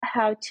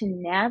how to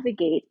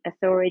navigate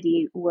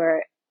authority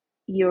where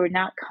you're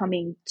not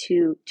coming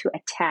to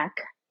attack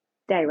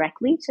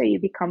directly, so you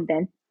become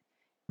then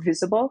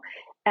visible,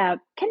 kind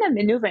of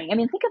maneuvering. I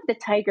mean, think of the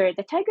tiger.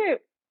 The tiger,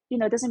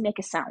 doesn't make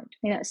a sound.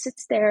 It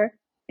sits there,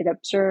 it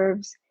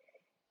observes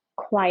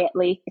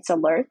quietly, it's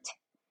alert,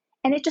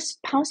 and it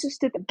just pounces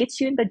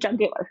gets you in the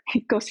jugular.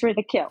 It goes for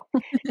the kill.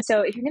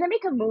 So if you're going to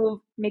make a move,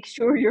 make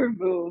sure your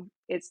move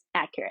is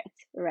accurate,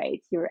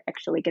 right? You're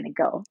actually going to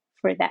go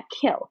for that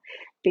kill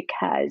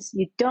because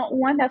you don't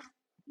want to,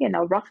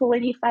 ruffle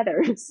any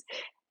feathers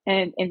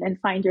and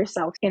find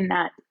yourself in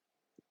that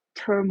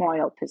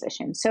turmoil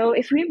position. So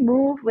if we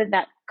move with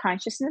that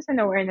consciousness and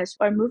awareness,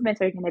 our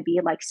movements are going to be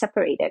like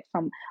separated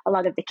from a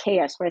lot of the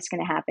chaos where it's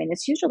going to happen.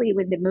 It's usually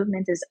when the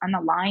movement is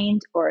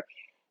unaligned or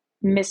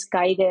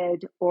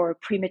misguided or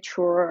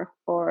premature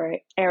or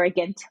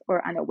arrogant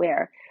or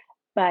unaware.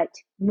 But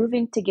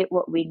moving to get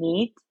what we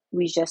need,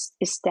 we just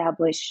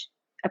establish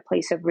a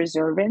place of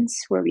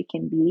reservance where we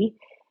can be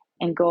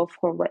and go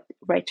for what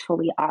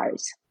rightfully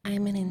ours.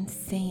 I'm an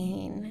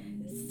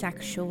insane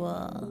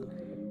sexual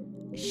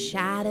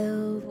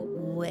shadow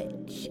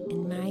witch,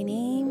 and my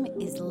name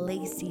is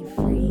Lacey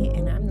Free,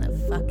 and I'm the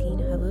fucking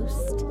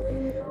host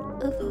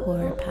of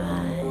Horror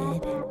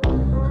Pod.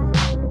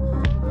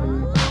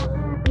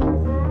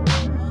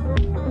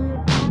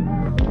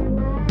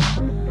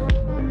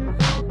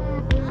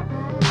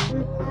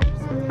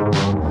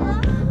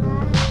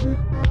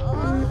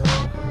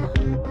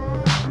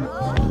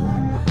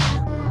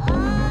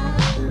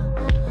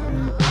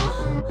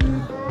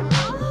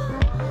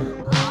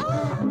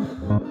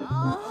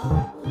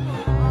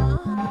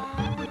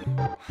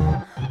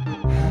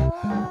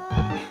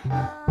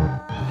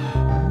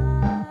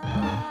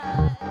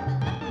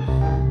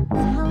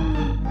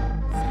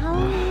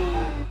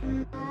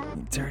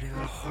 Dirty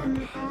little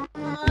whore.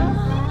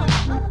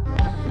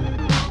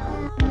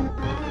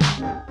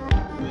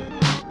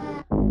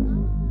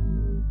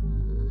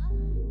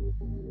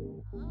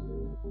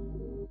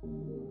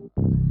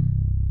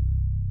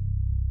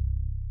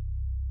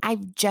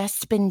 I've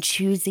just been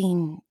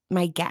choosing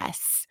my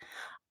guests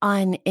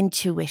on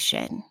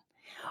intuition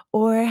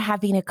or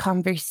having a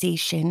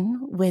conversation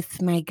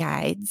with my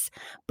guides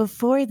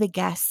before the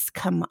guests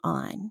come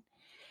on.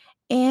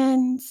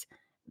 And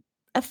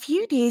a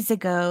few days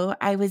ago,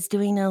 I was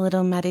doing a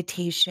little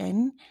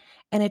meditation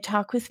and a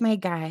talk with my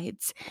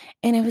guides,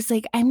 and I was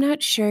like, I'm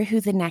not sure who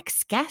the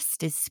next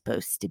guest is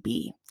supposed to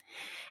be.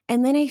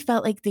 And then I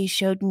felt like they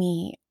showed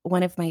me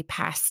one of my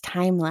past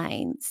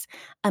timelines,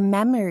 a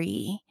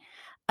memory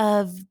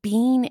of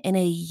being in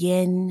a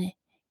yin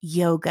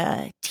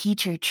yoga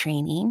teacher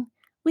training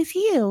with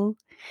you.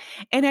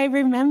 And I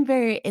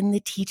remember in the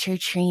teacher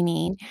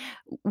training,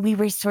 we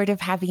were sort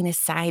of having a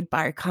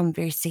sidebar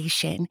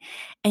conversation,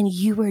 and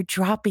you were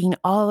dropping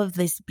all of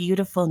this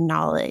beautiful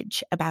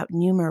knowledge about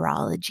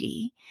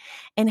numerology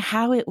and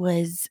how it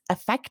was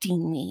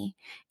affecting me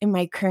in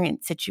my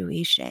current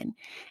situation.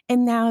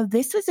 And now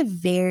this was a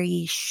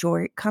very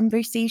short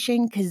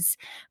conversation because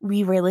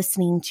we were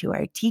listening to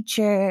our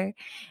teacher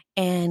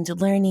and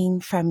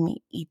learning from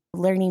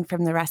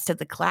the rest of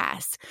the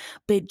class.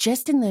 But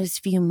just in those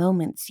few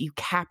moments, you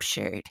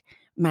captured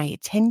my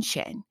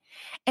attention.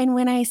 And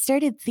when I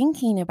started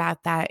thinking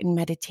about that in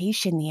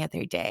meditation the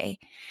other day,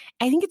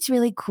 I think it's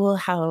really cool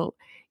how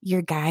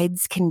your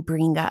guides can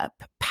bring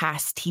up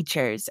past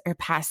teachers or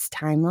past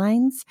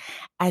timelines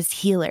as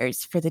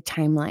healers for the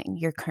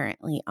timeline you're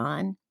currently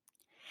on.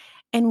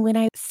 And when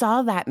I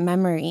saw that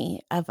memory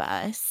of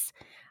us,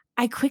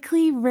 I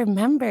quickly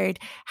remembered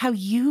how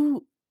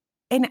you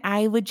and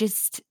I would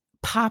just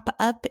pop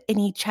up in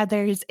each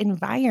other's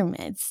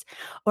environments,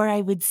 or I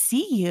would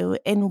see you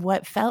in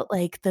what felt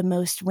like the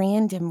most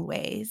random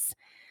ways.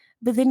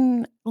 But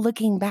then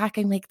looking back,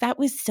 I'm like, that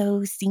was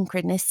so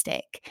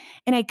synchronistic.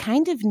 And I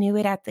kind of knew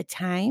it at the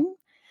time,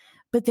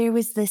 but there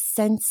was this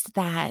sense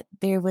that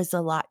there was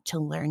a lot to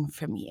learn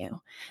from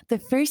you. The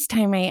first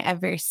time I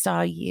ever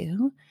saw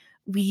you,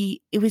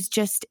 it was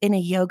just in a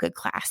yoga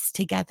class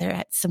together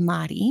at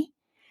Samadhi.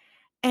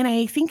 And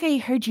I think I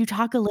heard you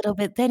talk a little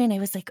bit then, and I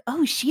was like,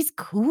 oh, she's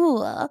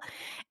cool.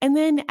 And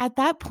then at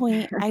that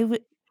point,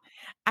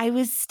 I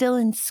was still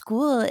in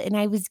school and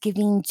I was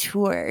giving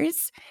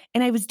tours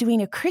and I was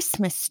doing a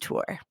Christmas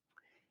tour.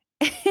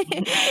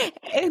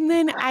 And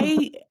then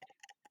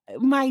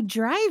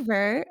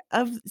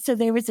so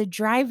there was a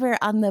driver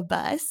on the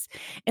bus,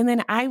 and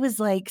then I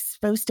was like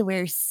supposed to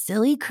wear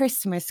silly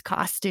Christmas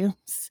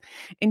costumes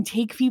and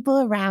take people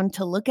around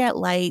to look at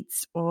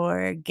lights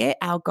or get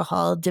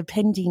alcohol,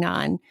 depending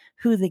on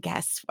who the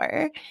guests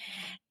were.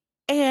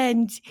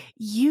 And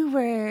you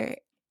were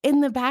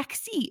in the back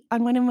seat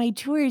on one of my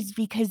tours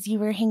because you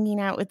were hanging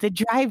out with the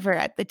driver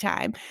at the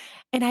time.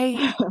 And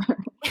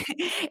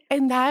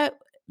and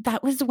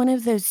that was one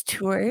of those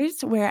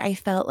tours where I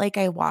felt like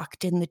I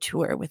walked in the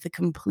tour with a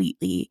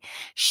completely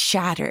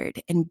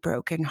shattered and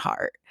broken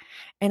heart.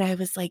 And I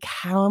was like,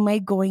 how am I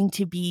going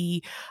to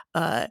be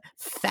a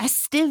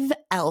festive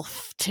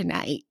elf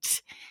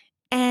tonight?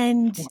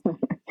 And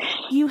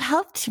you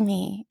helped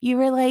me. You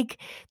were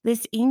like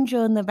this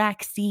angel in the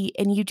back seat,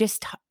 and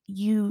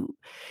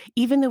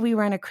even though we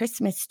were on a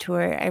Christmas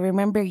tour, I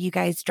remember you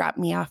guys dropped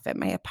me off at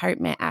my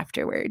apartment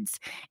afterwards,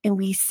 and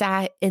we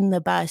sat in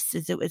the bus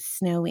as it was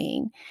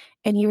snowing,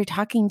 and you were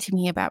talking to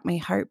me about my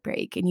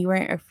heartbreak, and you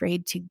weren't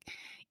afraid to,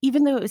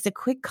 even though it was a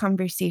quick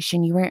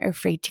conversation, you weren't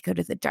afraid to go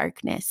to the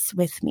darkness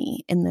with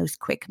me in those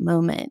quick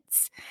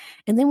moments.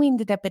 And then we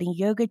ended up at a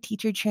yoga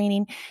teacher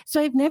training.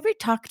 So I've never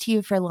talked to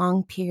you for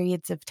long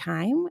periods of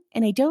time,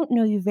 and I don't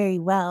know you very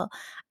well.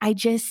 I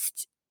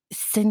just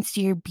sense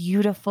your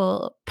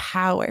beautiful,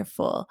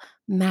 powerful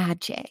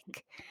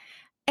magic.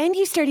 And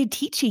you started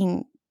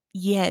teaching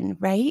yin,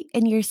 right?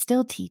 And you're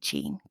still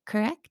teaching,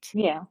 correct?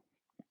 Yeah.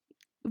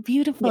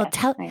 Beautiful. Yes,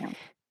 I am.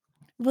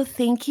 Well,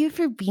 thank you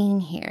for being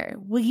here.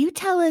 Will you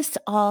tell us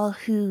all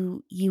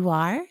who you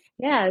are?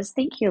 Yes,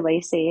 thank you,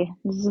 Lacey.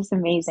 This is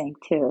amazing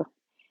to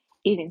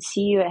even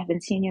see you. I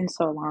haven't seen you in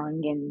so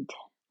long, and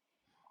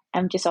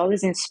I'm just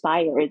always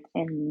inspired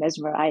and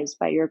mesmerized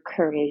by your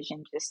courage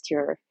and just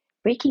your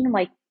breaking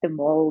like the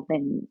mold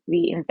and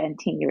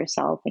reinventing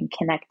yourself and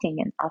connecting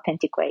in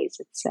authentic ways.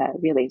 It's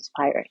really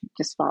inspiring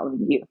just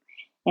following you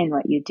and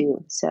what you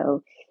do.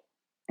 So,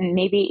 and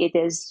maybe it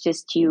is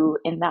just you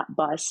in that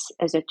bus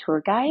as a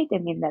tour guide. I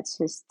mean, that's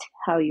just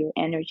how your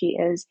energy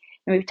is.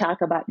 And we've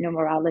talked about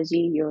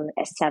numerology. You're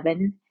a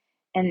 7,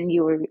 and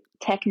you're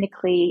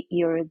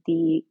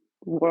the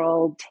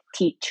world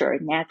teacher,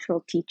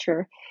 natural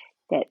teacher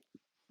that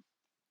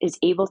is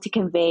able to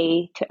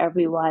convey to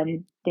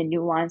everyone the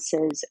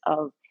nuances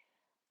of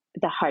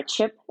the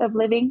hardship of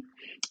living.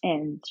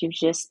 And you're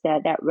just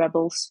that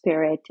rebel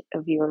spirit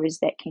of yours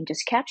that can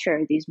just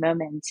capture these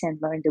moments and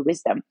learn the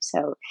wisdom.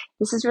 So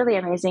this is really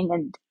amazing.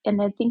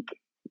 And I think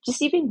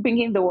just even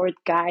bringing the word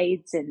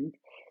guides and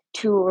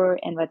tour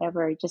and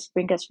whatever just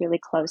bring us really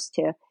close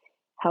to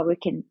how we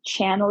can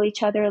channel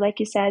each other, like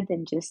you said,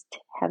 and just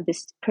have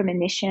this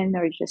premonition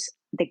or just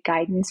the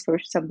guidance for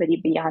somebody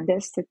beyond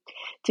us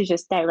to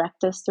just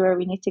direct us to where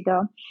we need to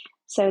go.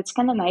 So it's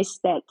kind of nice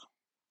that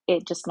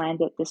it just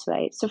landed this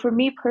way. So for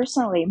me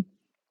personally,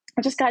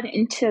 I just got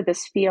into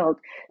this field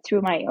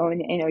through my own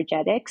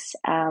energetics.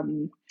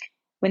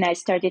 When I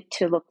started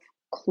to look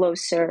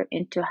closer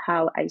into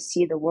how I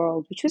see the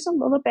world, which was a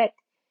little bit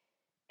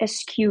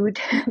skewed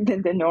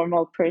than the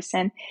normal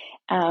person,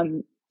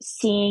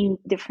 seeing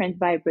different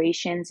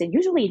vibrations and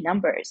usually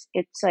numbers.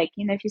 It's like,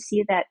 if you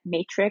see that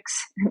matrix,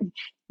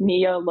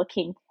 Neo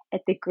looking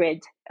at the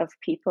grid of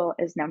people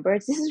as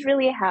numbers, this is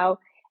really how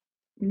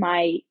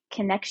my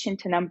connection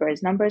to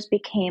numbers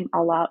became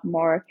a lot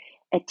more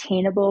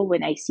attainable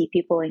when I see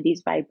people in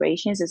these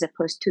vibrations, as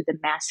opposed to the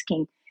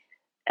masking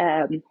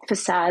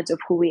facades of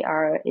who we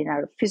are in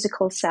our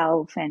physical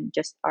self and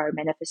just our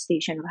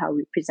manifestation of how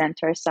we present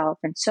ourselves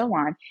and so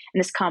on.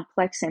 And as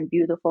complex and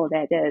beautiful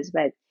that is,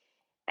 but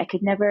I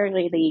could never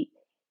really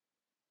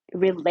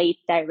relate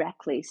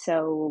directly.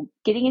 So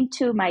getting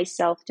into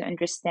myself to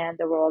understand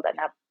the world on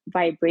a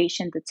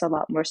vibration that's a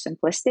lot more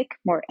simplistic,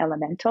 more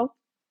elemental,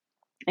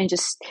 and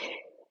just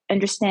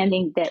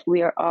understanding that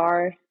we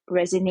are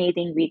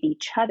resonating with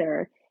each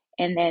other.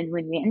 And then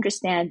when we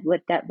understand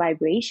what that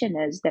vibration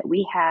is that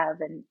we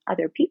have and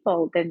other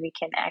people, then we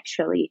can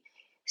actually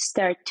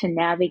start to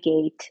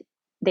navigate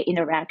the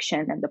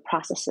interaction and the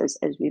processes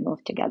as we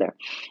move together.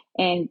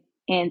 And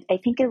I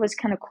think it was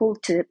kind of cool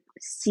to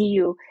see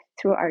you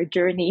through our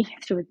journey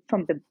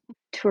from the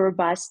tour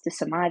bus to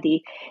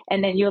Samadhi,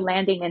 and then you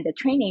landing in the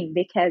training,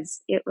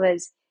 because it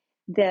was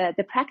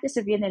the practice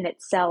of yin in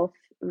itself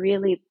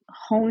really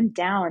honed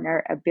down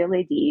our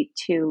ability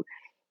to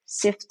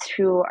sift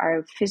through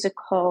our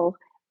physical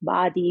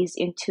bodies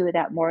into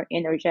that more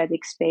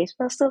energetic space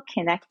while still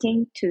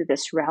connecting to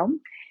this realm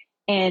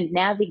and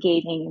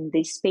navigating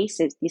these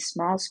spaces, these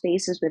small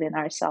spaces within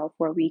ourselves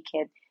where we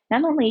can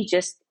not only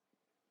just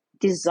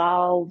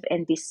dissolve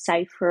and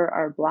decipher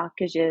our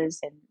blockages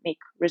and make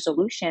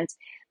resolutions,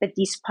 but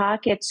these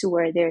pockets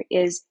where there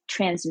is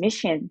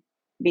transmission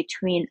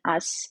between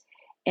us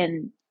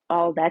and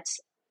all that's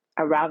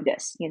around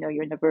us,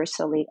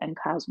 universally and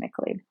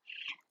cosmically.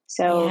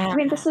 So, Yeah. I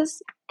mean, this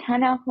is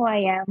kind of who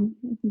I am.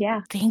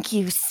 Yeah. Thank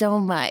you so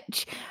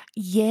much.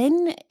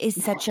 Yin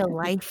is such a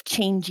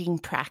life-changing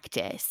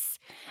practice.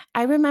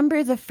 I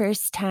remember the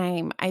first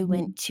time I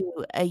went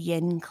to a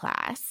yin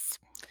class,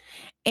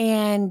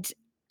 and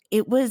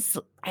it was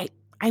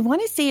I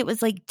want to say it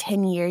was like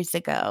 10 years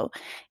ago,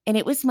 and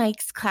it was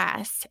Mike's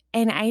class,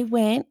 and I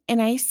went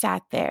and I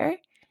sat there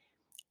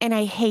and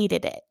I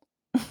hated it.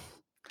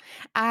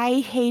 I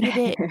hated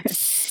it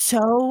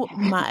so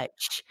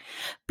much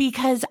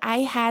because I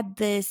had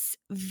this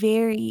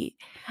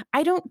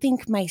I don't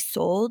think my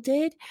soul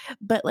did,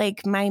 but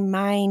like my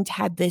mind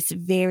had this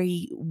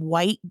very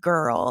white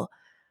girl,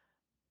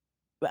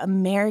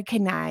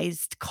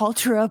 Americanized,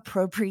 culture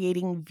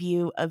appropriating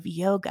view of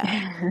yoga,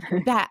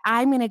 that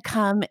I'm going to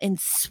come and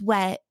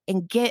sweat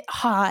and get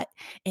hot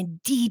and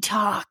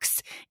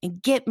detox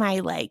and get my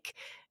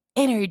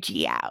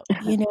energy out,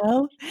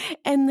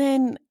 And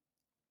then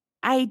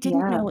I didn't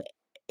Yeah. know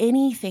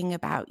anything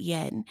about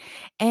yin.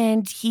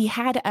 And he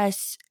had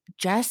us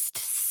just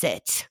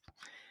sit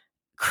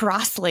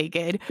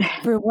cross-legged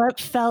for what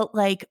felt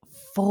like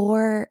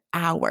 4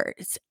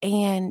 hours.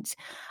 And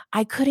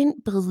I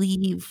couldn't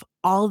believe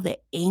all the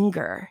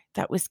anger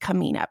that was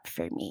coming up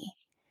for me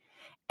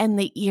and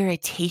the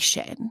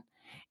irritation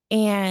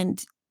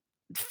and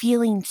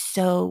feeling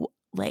so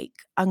like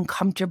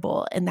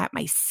uncomfortable and that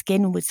my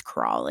skin was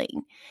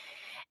crawling.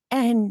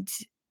 And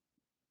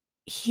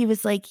he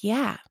was like,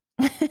 yeah,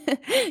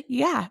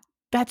 yeah,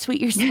 that's what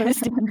you're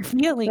supposed to be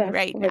feeling That's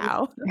right what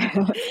now.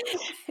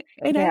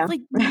 And I was yeah.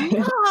 like,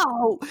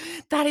 no,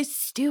 that is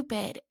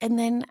stupid. And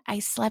then I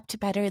slept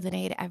better than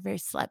I'd ever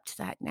slept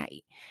that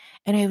night.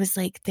 And I was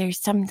like,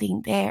 there's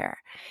something there.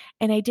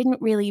 And I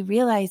didn't really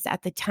realize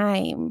at the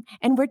time.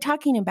 And we're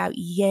talking about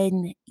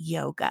yin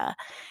yoga.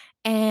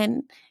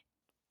 And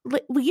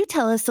will you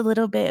tell us a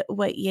little bit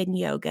what yin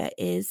yoga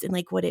is and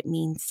like what it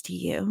means to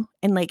you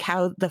and like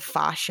how the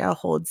fascia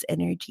holds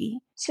energy?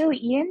 So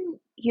yin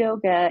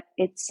yoga,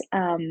 it's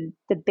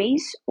the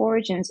base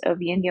origins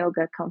of yin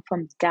yoga come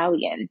from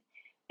Daoyin,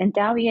 and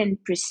Daoyin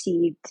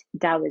preceded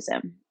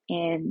Taoism.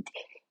 And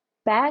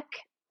back,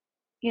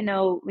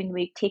 when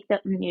we take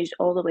that lineage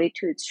all the way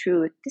to its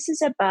root, this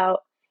is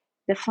about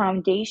the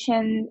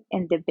foundation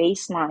and the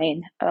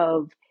baseline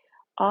of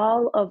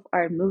all of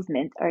our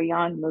movement, our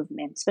yang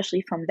movement,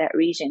 especially from that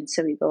region.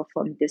 So we go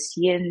from this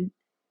yin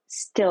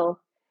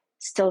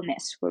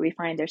stillness, where we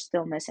find our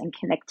stillness and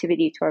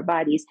connectivity to our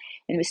bodies,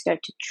 and we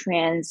start to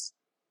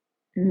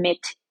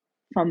transmit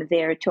from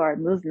there to our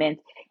movement.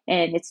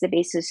 And it's the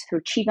basis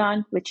for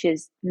qigong, which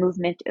is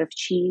movement of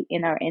qi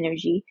in our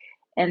energy.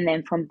 And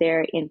then from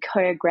there, in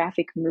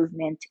choreographic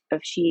movement of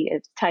qi,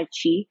 of tai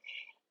chi.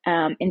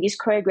 And these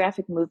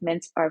choreographic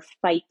movements are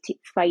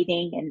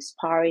fighting and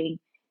sparring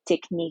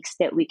techniques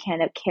that we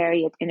kind of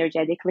carry it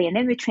energetically, and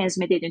then we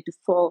transmit it into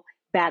full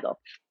battle.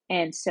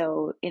 And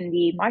so in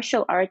the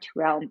martial art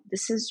realm,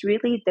 this is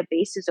really the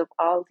basis of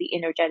all the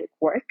energetic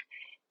work,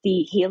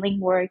 the healing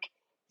work,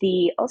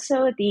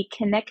 also the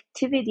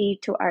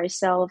connectivity to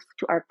ourselves,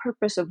 to our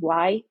purpose of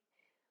why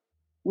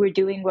we're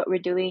doing what we're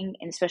doing,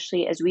 and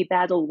especially as we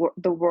battle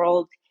the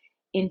world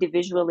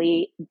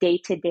individually, day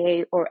to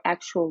day, or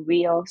actual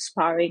real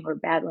sparring or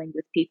battling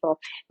with people.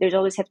 There's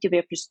always have to be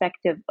a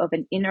perspective of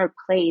an inner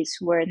place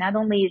where not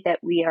only that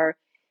we are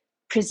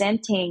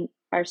presenting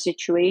our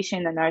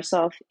situation and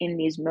ourselves in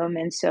these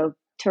moments of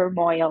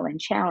turmoil and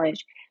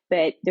challenge,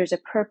 but there's a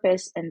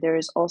purpose, and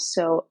there's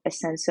also a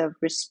sense of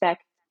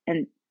respect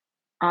and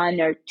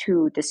honor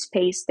to the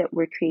space that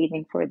we're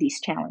creating for these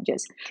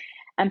challenges.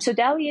 So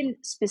Daoyin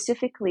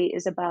specifically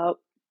is about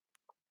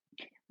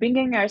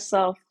bringing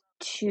ourselves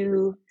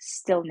to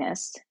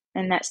stillness.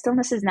 And that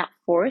stillness is not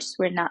forced.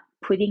 We're not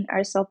putting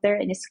ourselves there,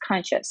 and it's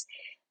conscious.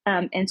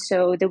 And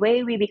so the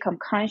way we become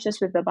conscious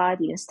with the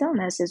body in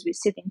stillness is we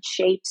sit in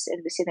shapes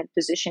and we sit in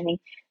positioning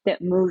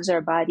that moves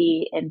our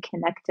body and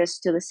connect us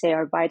to, let's say,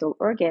 our vital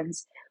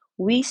organs.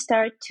 We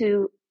start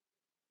to,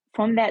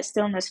 from that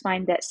stillness,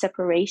 find that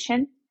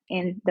separation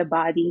in the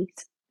body,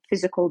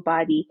 physical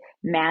body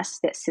mass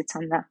that sits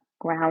on the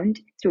ground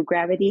through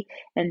gravity.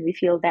 And we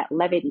feel that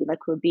levity,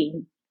 like we're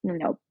being,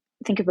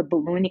 think of a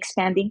balloon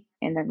expanding,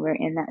 and then we're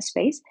in that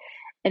space.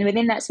 And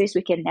within that space,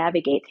 we can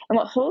navigate. And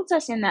what holds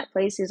us in that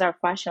place is our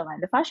fascia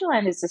line. The fascia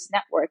line is this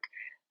network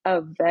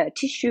of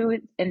tissue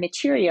and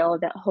material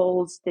that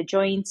holds the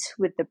joints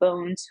with the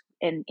bones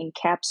and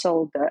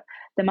encapsule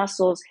the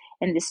muscles.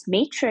 And this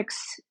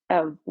matrix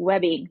of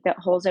webbing that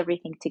holds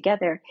everything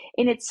together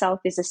in itself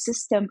is a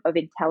system of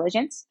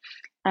intelligence.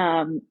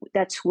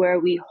 That's where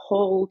we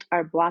hold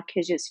our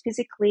blockages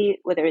physically,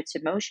 whether it's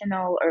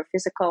emotional or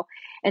physical.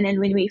 And then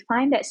when we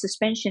find that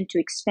suspension to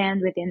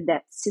expand within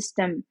that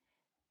system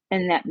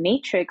and that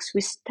matrix,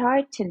 we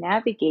start to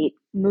navigate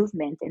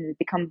movement and we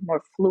become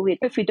more fluid.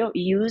 If we don't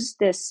use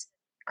this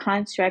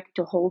construct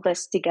to hold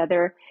us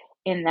together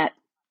in that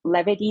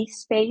levity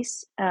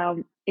space,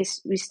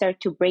 we start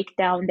to break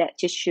down that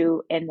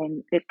tissue, and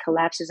then it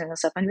collapses in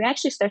us up, and we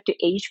actually start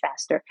to age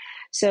faster.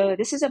 So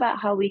this is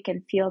about how we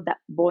can feel that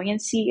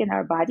buoyancy in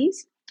our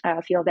bodies,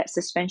 feel that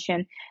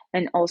suspension,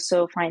 and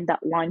also find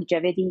that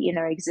longevity in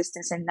our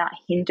existence and not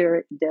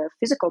hinder the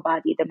physical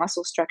body, the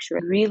muscle structure.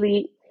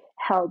 Really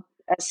help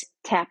us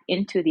tap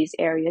into these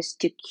areas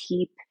to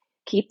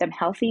keep them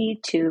healthy,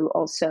 to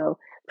also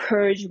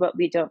purge what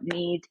we don't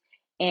need,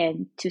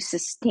 and to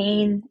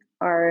sustain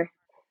our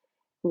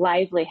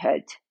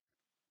livelihood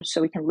so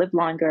we can live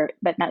longer,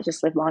 but not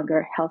just live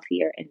longer,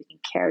 healthier, and we can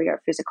carry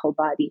our physical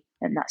body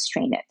and not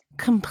strain it.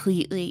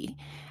 Completely.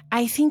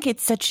 I think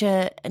it's such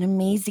an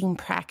amazing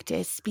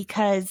practice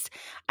because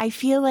I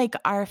feel like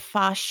our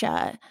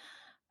fascia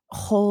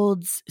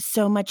holds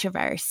so much of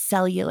our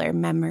cellular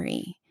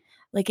memory.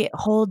 Like it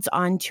holds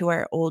on to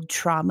our old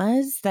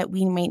traumas that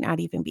we might not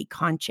even be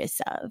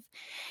conscious of.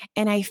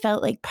 And I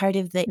felt like part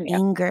of the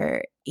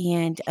anger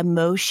and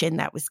emotion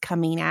that was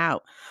coming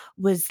out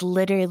was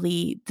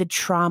literally the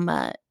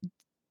trauma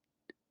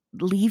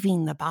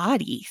leaving the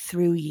body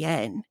through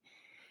yin.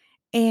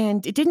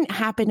 And it didn't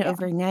happen Yeah.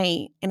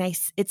 overnight, and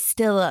it's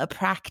still a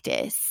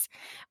practice.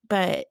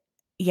 But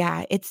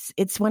yeah,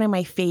 it's one of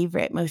my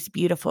favorite, most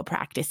beautiful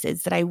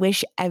practices that I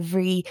wish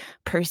every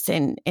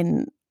person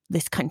in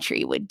this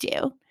country would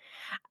do.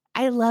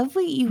 I love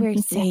what you were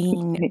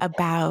saying Yeah.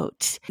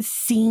 about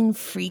seeing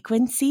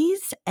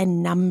frequencies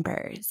and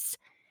numbers.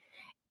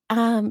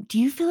 Do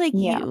you feel like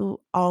Yeah.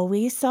 you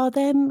always saw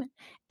them?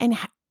 And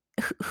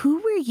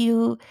who were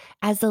you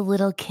as a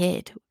little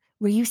kid?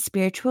 Were you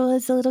spiritual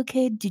as a little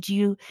kid? Did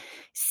you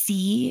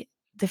see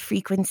the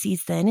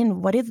frequencies then?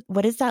 And what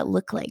does that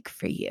look like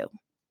for you?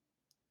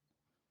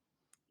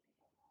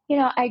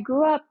 I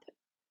grew up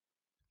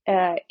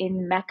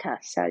in Mecca,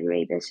 Saudi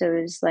Arabia. So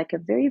it was like a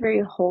very,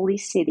 very holy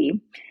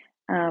city.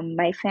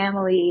 My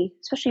family,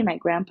 especially my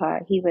grandpa,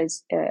 he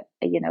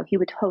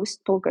would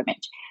host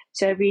pilgrimage.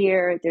 So every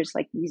year there's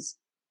like these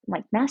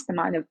like mass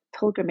amount of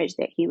pilgrimage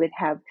that he would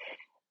have,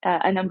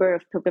 a number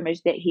of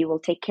pilgrimage that he will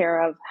take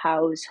care of,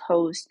 house,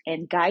 host,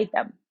 and guide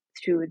them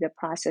through the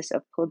process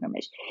of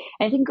pilgrimage.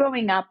 And I think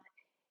growing up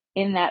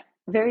in that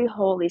very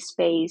holy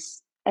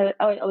space,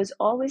 I was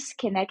always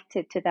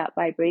connected to that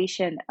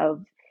vibration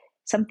of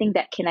something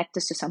that connects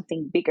us to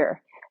something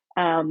bigger.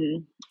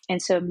 And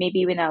so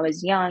maybe when I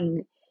was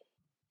young,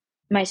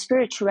 my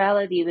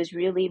spirituality was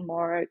really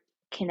more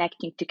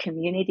connecting to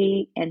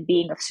community and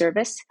being of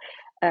service,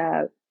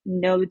 uh,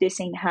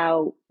 noticing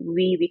how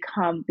we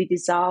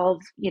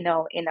dissolve, in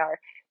our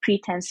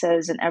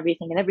pretenses and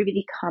everything, and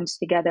everybody comes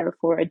together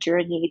for a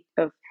journey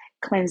of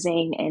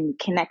cleansing and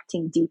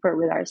connecting deeper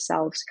with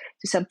ourselves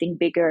to something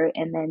bigger,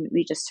 and then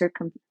we just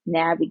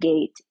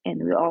circumnavigate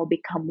and we all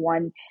become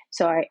one.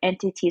 So our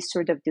entities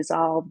sort of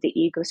dissolve, the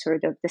ego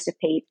sort of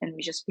dissipate, and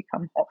we just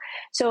become whole.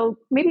 So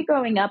maybe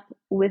growing up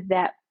with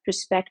that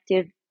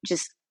perspective,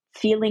 just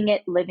feeling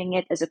it, living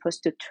it, as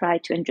opposed to try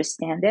to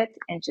understand it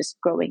and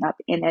just growing up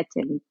in it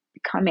and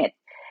become it.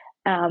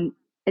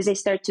 As I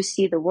start to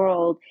see the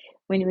world,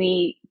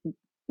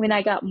 when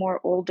I got more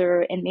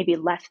older and maybe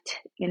left,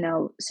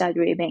 Saudi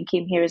Arabia and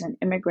came here as an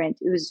immigrant,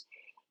 it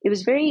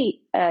was very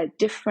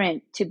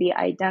different to be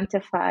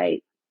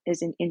identified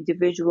as an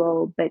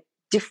individual, but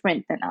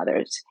different than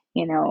others,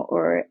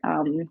 or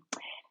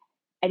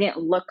I didn't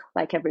look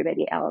like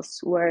everybody else.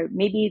 Where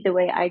maybe the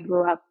way I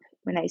grew up,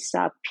 when I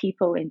saw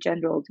people in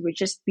general,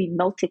 we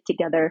melted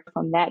together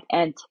from that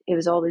end. It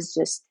was always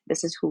just,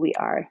 this is who we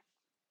are.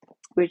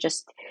 We're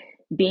just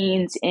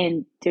beings,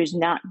 and there's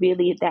not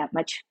really that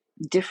much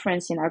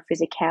difference in our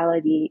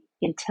physicality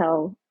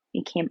until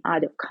it came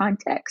out of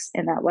context,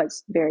 and that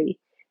was very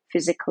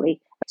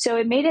physically. So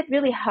it made it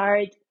really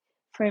hard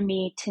for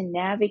me to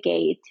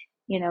navigate,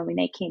 when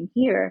I came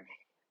here,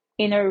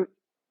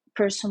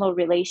 interpersonal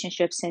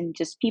relationships and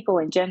just people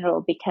in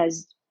general,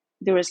 because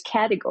there was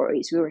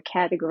categories. We were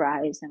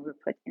categorized and we were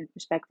put in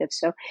perspective.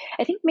 So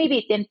I think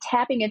maybe then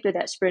tapping into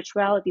that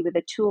spirituality with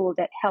a tool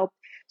that helped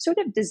sort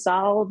of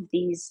dissolve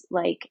these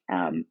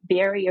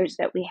barriers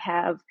that we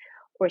have,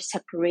 or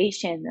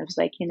separation of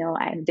like,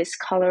 I'm this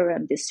color,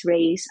 I'm this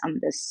race, I'm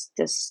this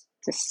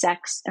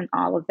sex, and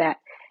all of that.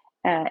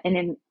 And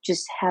then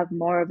just have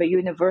more of a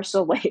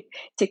universal way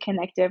to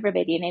connect to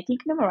everybody. And I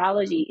think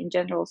numerology in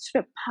general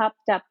sort of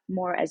popped up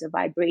more as a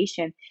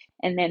vibration.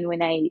 And then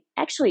when I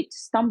actually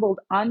stumbled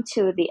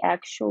onto the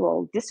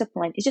actual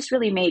discipline, it just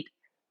really made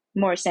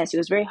more sense. It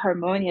was very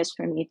harmonious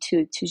for me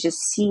to just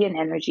see an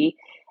energy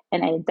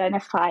and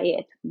identify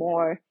it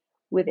more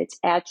with its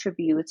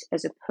attributes,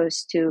 as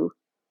opposed to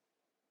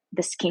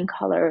the skin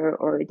color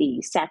or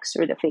the sex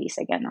or the face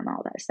again and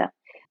all that stuff.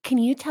 Can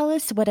you tell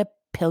us what a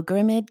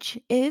pilgrimage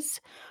is,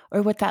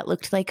 or what that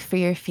looked like for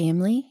your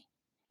family?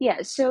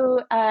 Yeah, so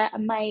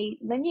my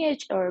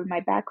lineage or my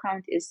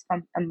background is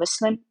from a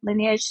Muslim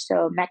lineage.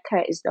 So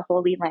Mecca is the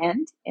holy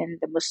land in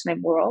the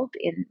Muslim world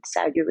in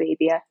Saudi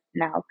Arabia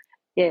now,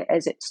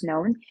 as it's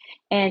known.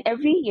 And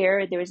every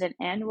year there is an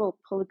annual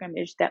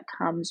pilgrimage that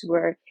comes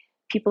where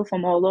people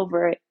from all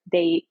over,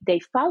 they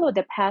follow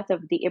the path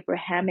of the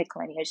Abrahamic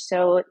lineage.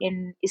 So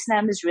in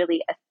Islam is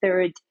really a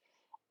third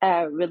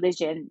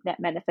religion that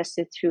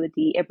manifested through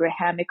the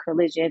Abrahamic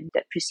religion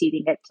that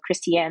preceding it,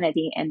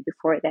 Christianity, and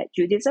before that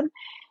Judaism.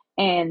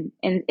 And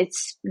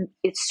it's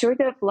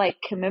sort of like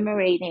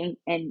commemorating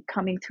and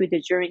coming through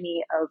the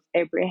journey of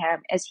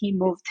Abraham as he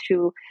moved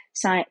through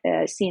Sinai,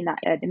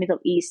 the Middle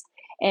East.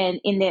 And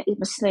in the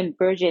Muslim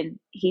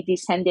version, he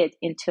descended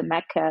into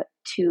Mecca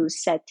to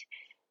set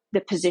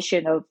the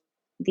position of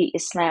the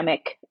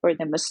Islamic or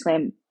the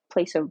Muslim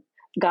place of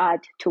God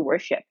to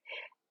worship.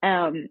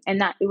 And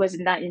it was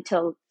not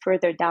until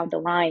further down the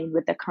line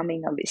with the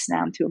coming of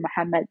Islam through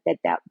Muhammad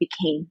that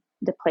became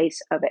the place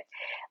of it.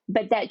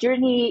 But that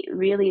journey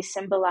really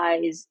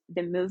symbolized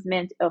the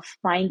movement of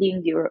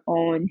finding your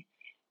own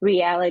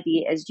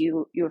reality as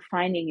you're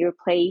finding your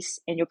place.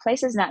 And your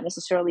place is not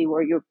necessarily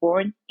where you're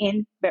born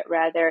in, but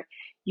rather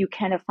you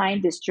kind of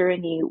find this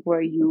journey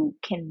where you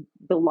can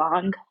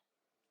belong,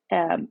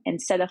 and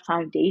set a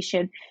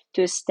foundation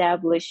to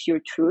establish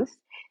your truth.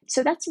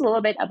 So that's a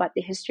little bit about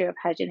the history of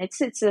Hajj, and it's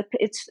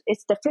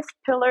the fifth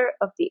pillar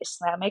of the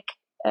Islamic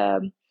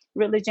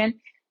religion.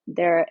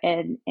 there,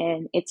 and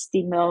it's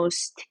the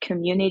most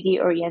community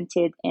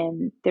oriented,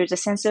 and there's a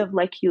sense of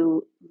like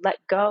you let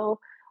go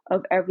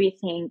of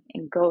everything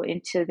and go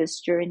into this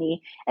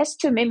journey as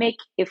to mimic,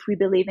 if we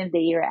believe in the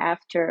year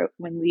after,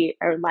 when we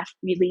are left,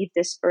 we leave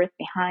this earth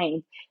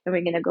behind and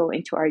we're going to go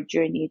into our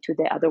journey to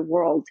the other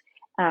world,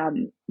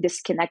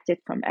 disconnected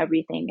from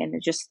everything. And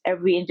it just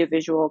every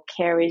individual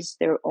carries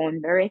their own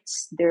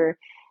merits, their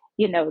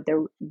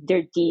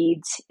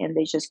deeds, and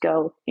they just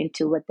go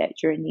into what that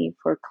journey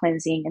for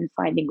cleansing and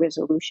finding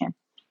resolution.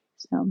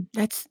 So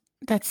that's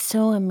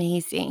so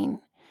amazing.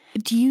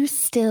 Do you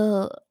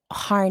still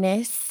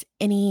harness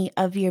any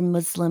of your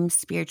Muslim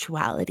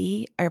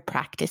spirituality or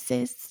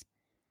practices?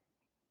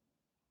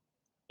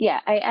 yeah,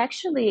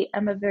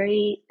 I'm a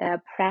very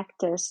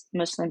practiced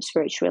Muslim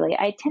spiritually.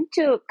 I tend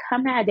to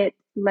come at it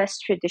less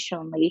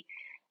traditionally.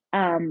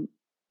 Um,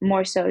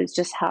 More so is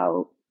just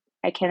how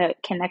I can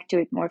connect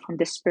to it more from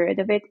the spirit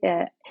of it,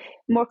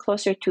 more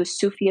closer to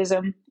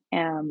Sufism,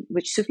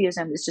 which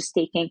Sufism is just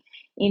taking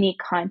any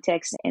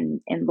context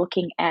and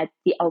looking at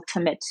the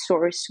ultimate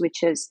source,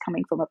 which is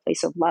coming from a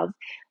place of love,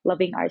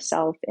 loving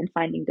ourselves and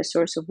finding the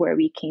source of where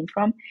we came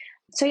from.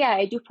 So yeah,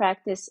 I do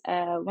practice.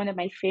 One of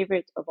my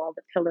favorite of all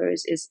the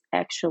pillars is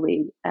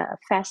actually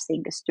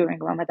fasting is during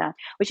Ramadan,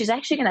 which is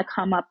actually going to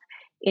come up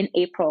in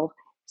April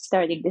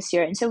starting this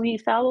year. And so we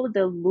follow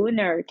the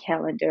lunar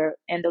calendar,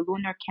 and the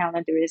lunar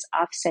calendar is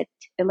offset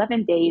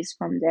 11 days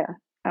from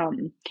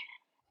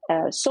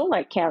the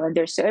solar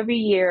calendar. So every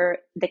year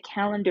the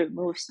calendar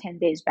moves 10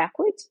 days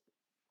backwards.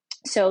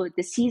 So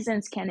the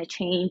seasons kind of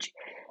change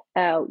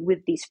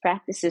with these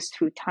practices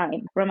through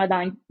time.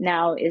 Ramadan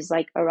now is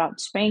like around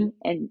spring,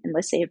 and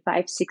let's say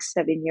 5, 6,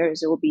 7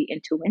 years, it will be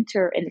into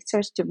winter, and it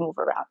starts to move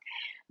around.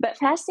 But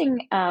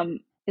fasting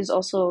is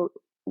also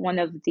one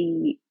of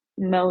the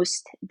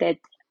most that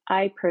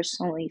I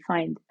personally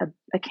find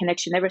a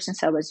connection ever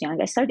since I was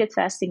young. I started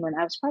fasting when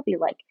I was probably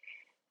like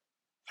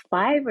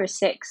 5 or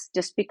 6,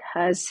 just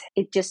because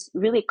it just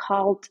really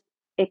called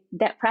it,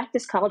 that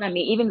practice called on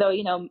me, even though,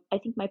 I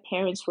think my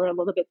parents were a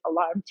little bit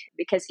alarmed,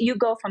 because you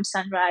go from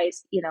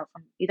sunrise, you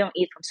don't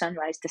eat from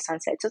sunrise to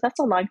sunset. So that's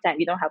a long time.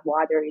 You don't have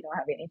water, you don't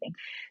have anything.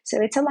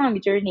 So it's a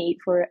long journey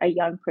for a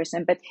young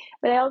person. But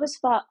I always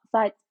thought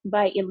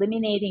by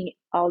eliminating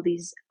all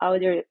these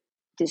outer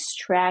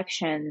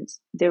distractions,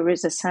 there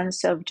was a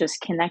sense of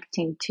just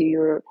connecting to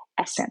your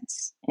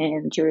essence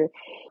and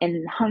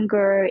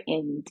hunger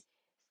and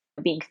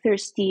being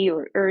thirsty,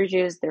 or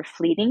urges, they're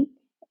fleeting.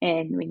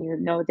 And when you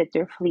know that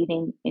they're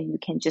fleeting, and you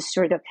can just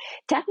sort of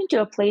tap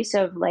into a place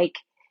of like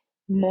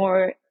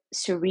more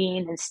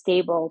serene and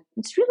stable,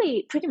 it's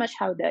really pretty much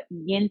how the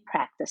yin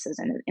practices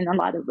in a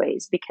lot of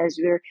ways, because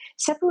we're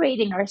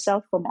separating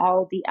ourselves from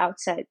all the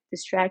outside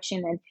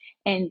distraction,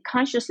 and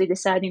consciously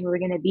deciding we're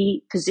going to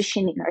be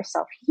positioning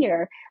ourselves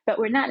here, but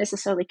we're not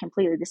necessarily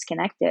completely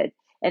disconnected,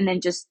 and then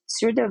just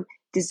sort of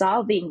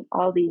dissolving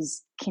all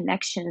these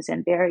connections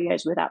and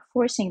barriers without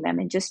forcing them,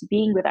 and just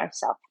being with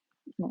ourselves,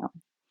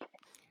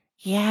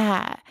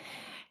 Yeah.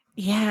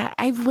 Yeah.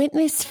 I've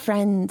witnessed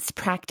friends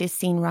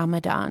practicing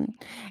Ramadan,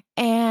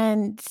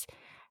 and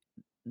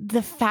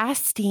the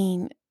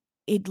fasting,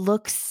 it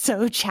looks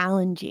so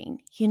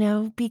challenging,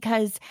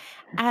 because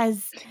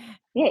as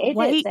Yeah, it is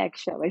white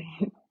actually.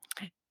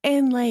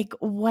 and like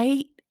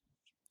white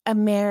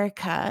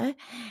America,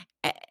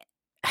 eh,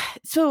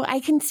 so I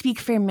can speak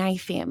for my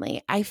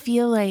family. I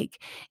feel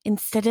like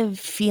instead of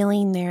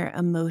feeling their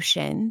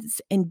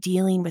emotions and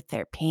dealing with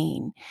their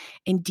pain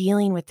and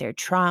dealing with their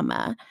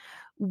trauma,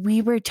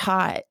 we were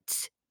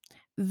taught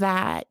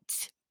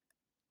that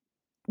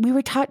we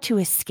were taught to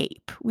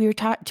escape. We were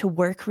taught to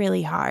work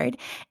really hard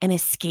and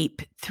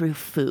escape through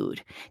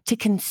food, to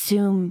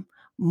consume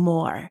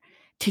more,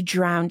 to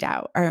drown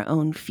out our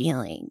own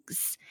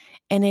feelings.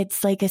 And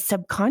it's like a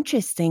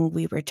subconscious thing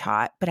we were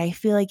taught, but I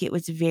feel like it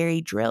was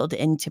very drilled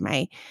into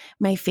my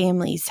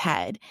family's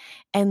head,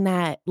 and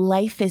that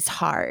life is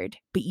hard,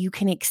 but you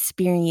can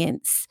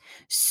experience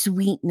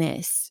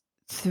sweetness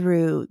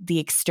through the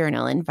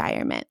external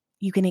environment.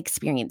 You can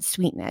experience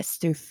sweetness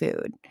through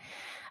food,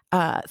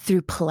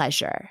 through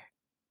pleasure.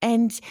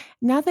 And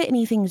not that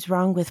anything's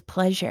wrong with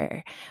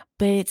pleasure,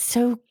 but it's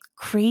so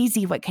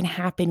crazy what can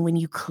happen when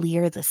you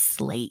clear the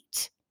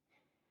slate.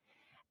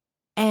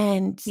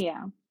 And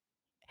Yeah.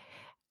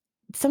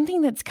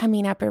 something that's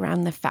coming up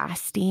around the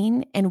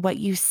fasting, and what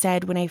you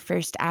said when I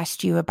first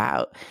asked you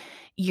about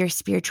your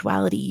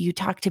spirituality, you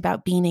talked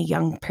about being a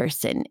young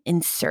person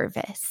in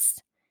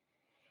service.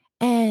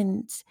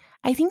 And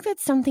I think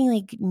that's something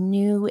like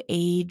new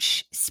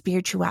age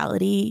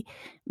spirituality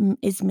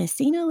is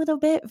missing a little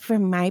bit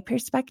from my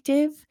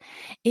perspective.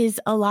 Is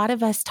a lot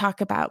of us talk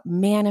about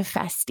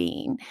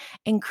manifesting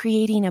and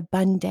creating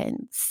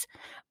abundance,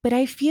 but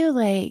I feel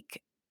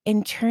like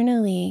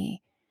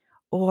internally,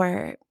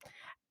 or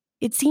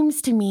it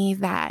seems to me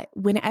that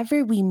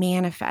whenever we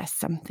manifest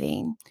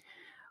something,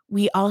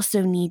 we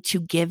also need to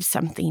give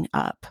something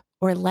up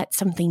or let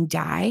something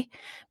die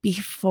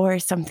before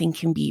something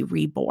can be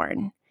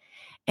reborn.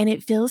 And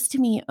it feels to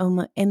me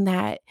in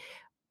that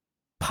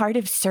part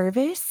of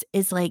service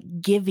is like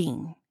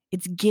giving.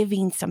 It's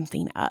giving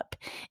something up.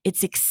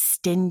 It's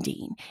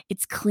extending.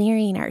 It's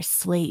clearing our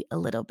slate a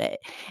little bit.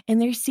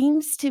 And there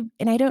seems to,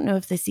 and I don't know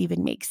if this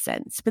even makes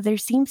sense, but there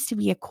seems to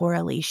be a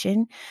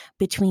correlation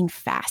between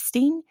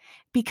fasting,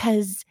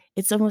 because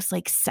it's almost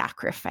like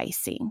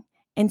sacrificing,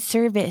 and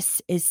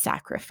service is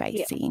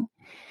sacrificing.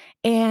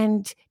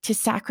 And to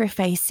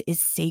sacrifice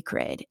is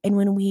sacred. And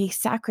when we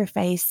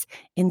sacrifice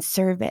in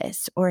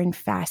service or in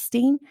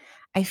fasting,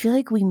 I feel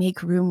like we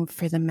make room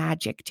for the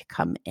magic to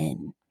come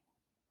in.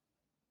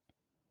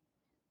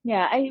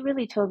 Yeah, I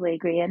really totally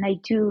agree. And I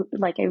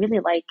really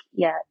like,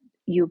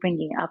 you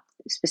bringing up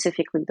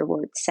specifically the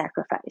word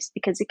sacrifice,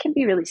 because it can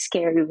be really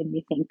scary when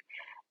we think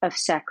of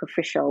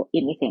sacrificial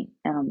anything.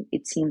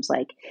 It seems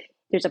like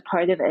there's a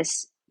part of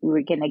us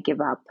we're going to give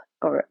up,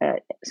 or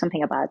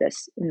something about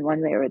us in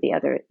one way or the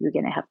other, we're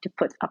going to have to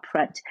put up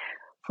front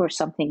for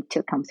something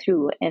to come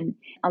through. And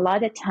a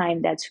lot of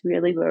time, that's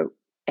really where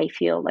I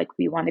feel like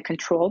we want to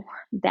control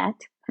that,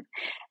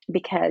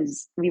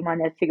 because we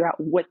want to figure out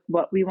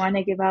what we want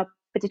to give up.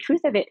 But the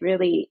truth of it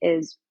really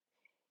is,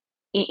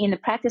 in the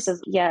practice of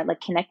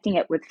like connecting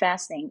it with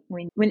fasting,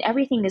 when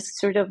everything is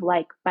sort of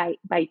like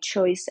by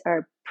choice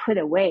or put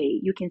away,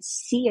 you can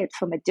see it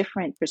from a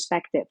different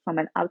perspective, from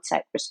an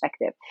outside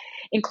perspective,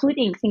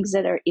 including things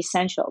that are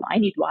essential. I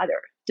need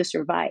water to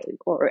survive,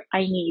 or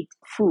I need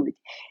food.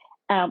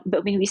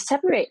 But when we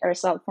separate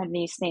ourselves from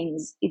these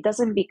things, it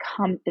doesn't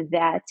become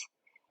that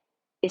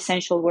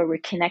essential where we're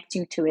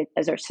connecting to it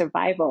as our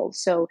survival.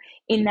 So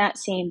in that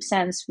same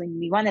sense, when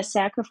we want to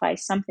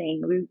sacrifice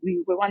something,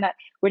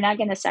 we're not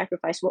going to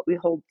sacrifice what we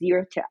hold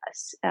dear to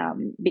us,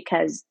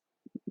 because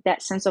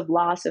that sense of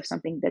loss of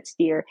something that's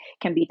dear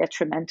can be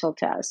detrimental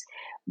to us.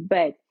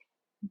 But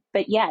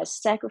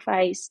yes,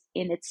 sacrifice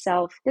in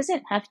itself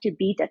doesn't have to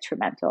be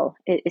detrimental.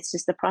 It's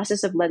just the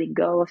process of letting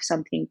go of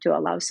something to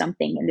allow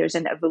something, and there's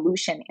an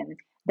evolution in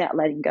that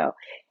letting go.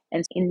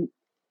 And in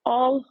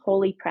all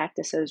holy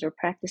practices, or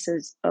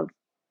practices of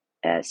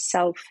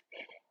self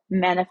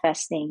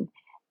manifesting,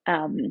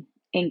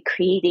 and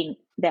creating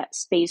that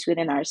space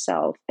within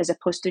ourselves, as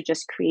opposed to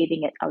just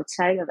creating it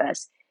outside of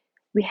us,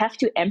 we have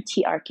to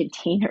empty our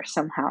container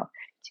somehow,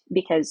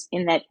 because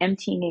in that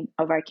emptying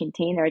of our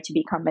container to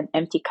become an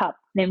empty cup,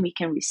 then we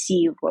can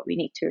receive what we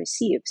need to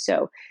receive.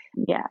 So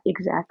yeah,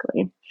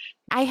 exactly.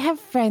 I have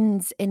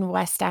friends in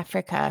West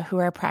Africa who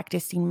are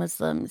practicing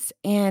Muslims,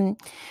 and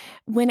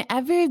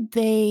whenever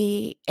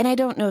they, and I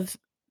don't know if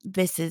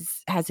this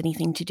has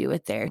anything to do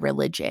with their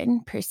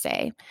religion per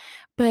se,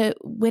 but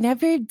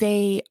whenever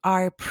they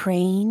are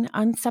praying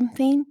on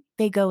something,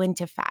 they go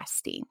into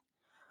fasting.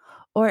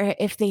 Or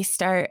if they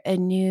start a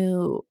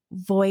new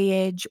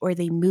voyage, or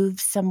they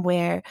move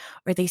somewhere,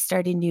 or they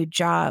start a new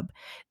job,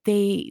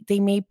 they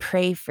may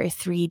pray for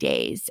 3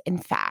 days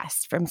and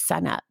fast from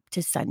sunup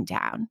to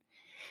sundown.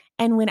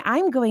 And when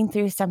I'm going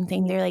through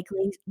something, they're like,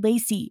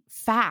 Lacey,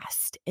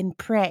 fast and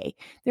pray.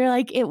 They're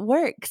like, it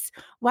works.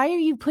 Why are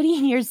you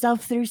putting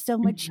yourself through so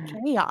much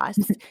chaos?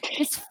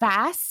 Just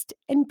fast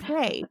and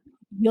pray.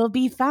 You'll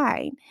be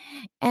fine.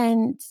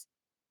 And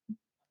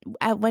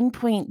at one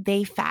point,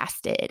 they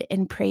fasted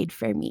and prayed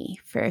for me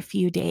for a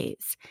few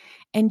days.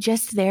 And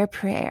just their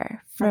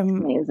prayer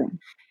from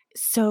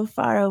so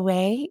far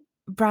away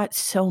brought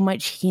so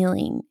much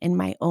healing in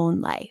my own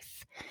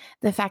life.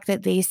 The fact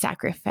that they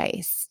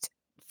sacrificed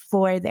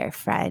for their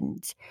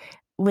friend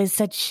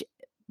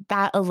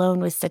that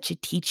alone was such a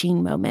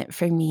teaching moment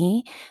for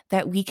me,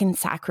 that we can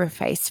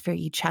sacrifice for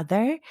each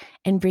other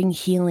and bring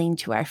healing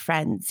to our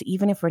friends,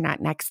 even if we're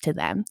not next to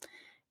them,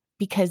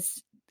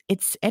 because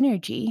it's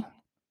energy.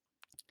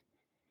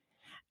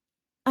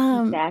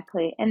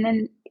 Exactly. And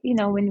then,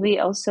 when we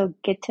also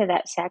get to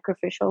that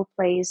sacrificial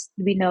place,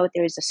 we know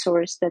there's a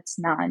source that's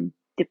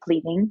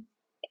non-depleting,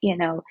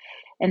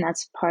 and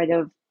that's part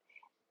of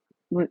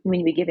when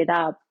we give it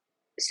up,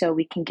 so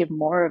we can give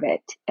more of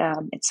it.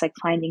 It's like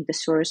finding the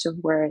source of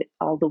where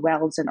all the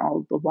wells and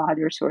all the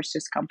water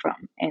sources come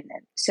from. And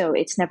so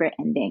it's never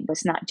ending.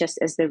 It's not just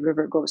as the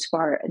river goes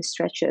far and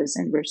stretches,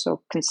 and we're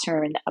so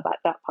concerned about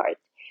that part.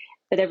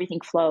 But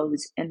everything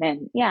flows, and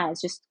then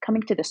it's just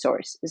coming to the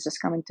source. It's just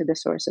coming to the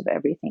source of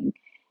everything,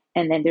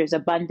 and then there's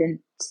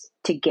abundance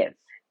to give,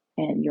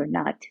 and you're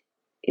not,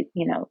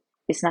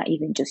 it's not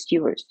even just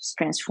yours. It just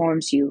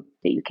transforms you,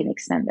 that you can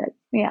extend it.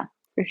 Yeah,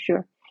 for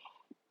sure.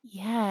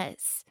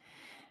 Yes,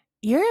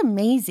 you're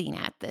amazing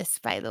at this,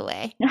 by the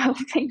way. Oh,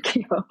 thank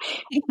you.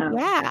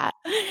 Yeah,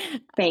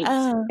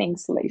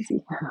 thanks,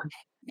 Lacey.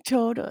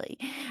 Totally.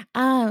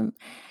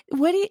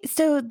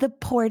 So the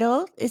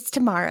portal is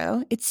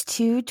tomorrow. It's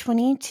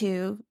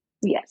 2/22.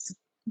 Yes.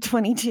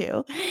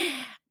 22.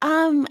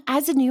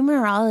 As a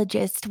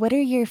numerologist, what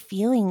are your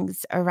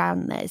feelings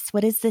around this?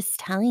 What is this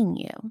telling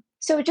you?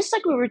 So just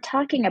like we were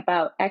talking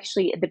about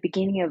actually at the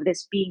beginning of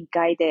this, being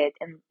guided,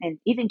 and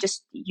even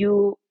just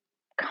you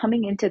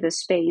coming into the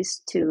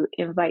space to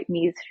invite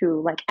me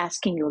through, like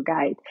asking your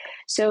guide.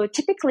 So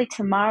typically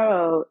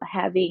tomorrow,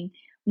 having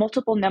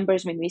multiple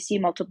numbers, when we see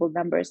multiple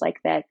numbers like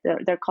that,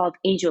 they're called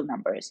angel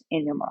numbers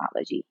in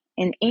numerology.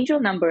 And angel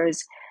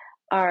numbers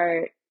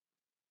are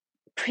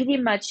pretty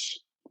much,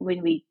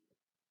 when we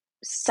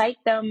cite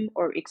them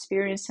or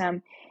experience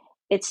them,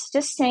 it's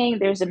just saying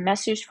there's a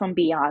message from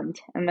beyond,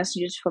 a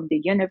message from the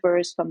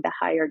universe, from the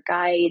higher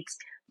guides,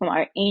 from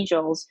our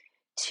angels,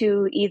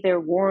 to either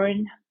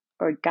warn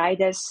or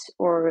guide us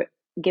or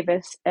give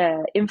us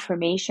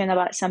information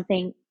about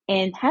something.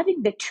 And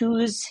having the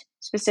twos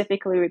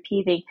specifically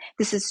repeating,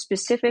 this is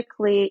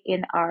specifically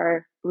in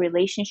our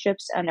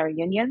relationships and our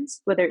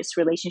unions, whether it's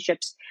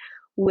relationships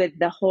with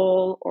the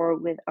whole or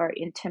with our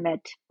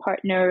intimate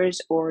partners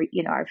or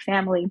our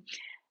family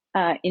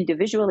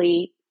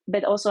individually,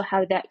 but also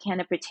how that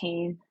can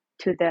pertain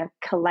to the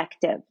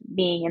collective,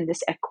 being in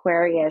this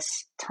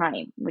Aquarius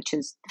time, which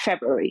is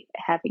February,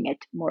 having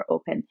it more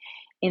open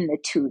in the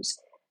twos.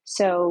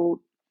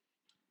 So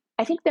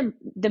I think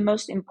the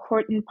most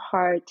important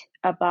part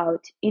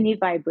about any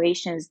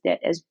vibrations that,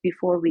 as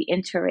before we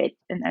enter it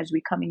and as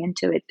we're coming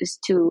into it, is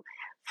to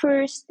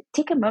first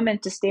take a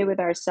moment to stay with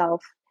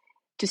ourselves,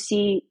 to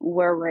see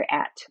where we're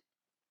at.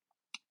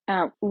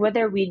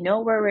 Whether we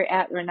know where we're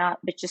at or not,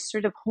 but just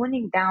sort of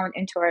honing down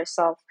into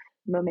ourselves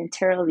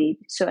momentarily.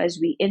 So as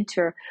we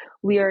enter,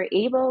 we are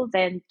able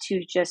then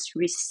to just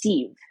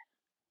receive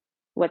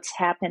what's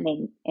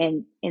happening,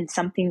 and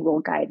something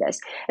will guide us,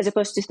 as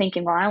opposed to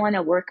thinking, well, I want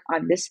to work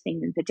on this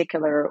thing in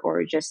particular,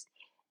 or just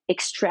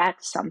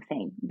extract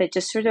something, but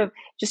just sort of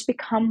just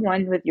become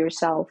one with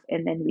yourself.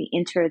 And then we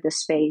enter the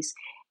space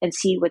and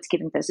see what's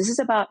giving to us. This is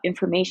about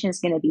information is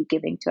going to be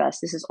giving to us.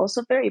 This is also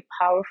a very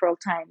powerful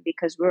time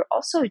because we're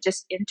also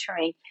just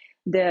entering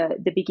the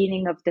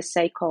beginning of the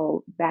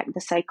cycle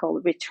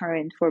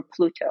return for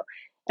Pluto.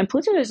 And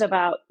Pluto is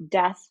about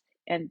death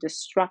and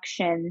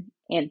destruction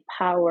and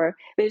power,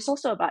 but it's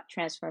also about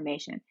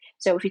transformation.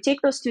 So if you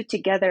take those two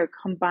together,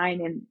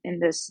 combined in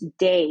this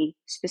day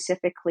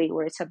specifically,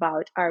 where it's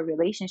about our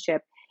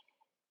relationship,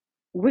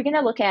 we're going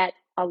to look at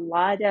a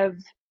lot of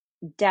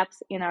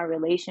depth in our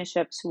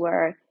relationships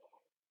where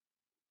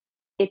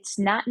it's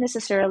not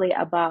necessarily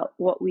about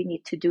what we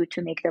need to do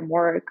to make them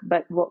work,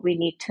 but what we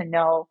need to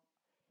know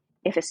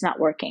if it's not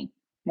working,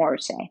 more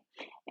say.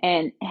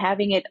 And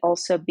having it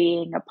also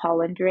being a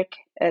palindric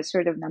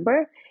sort of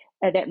number,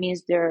 that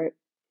means they're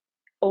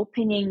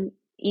opening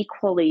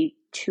equally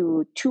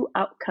to two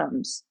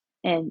outcomes,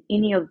 and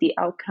any of the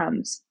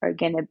outcomes are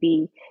going to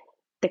be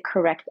the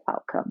correct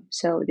outcome.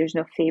 So there's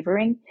no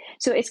favoring.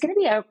 So it's going to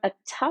be a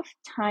tough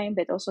time,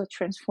 but also a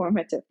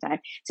transformative time.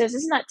 So this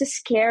is not to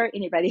scare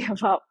anybody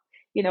about,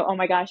 oh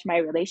my gosh, my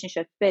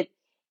relationship, but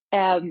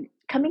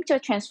coming to a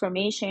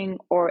transformation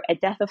or a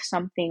death of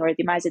something or a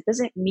demise, it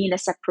doesn't mean a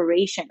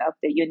separation of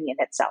the union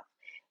itself,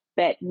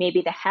 but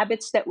maybe the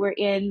habits that we're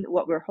in,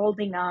 what we're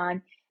holding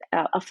on,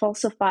 a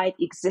falsified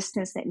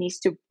existence that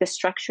the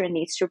structure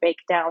needs to break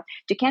down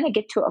to kind of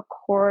get to a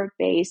core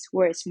base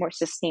where it's more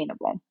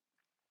sustainable.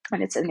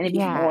 And it's going to be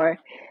more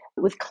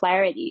with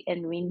clarity,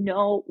 and we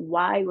know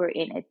why we're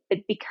in it. But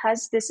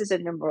because this is a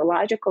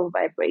numerological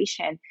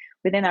vibration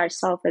within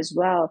ourselves as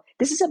well,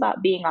 this is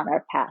about being on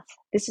our path.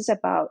 This is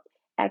about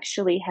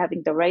actually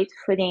having the right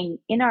footing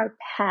in our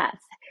path.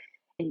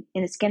 And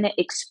it's going to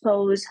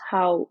expose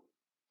how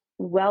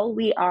well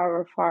we are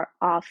or far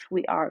off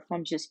we are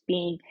from just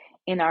being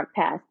in our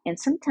path. And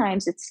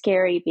sometimes it's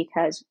scary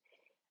because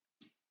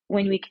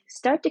when we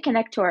start to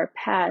connect to our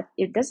path,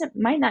 it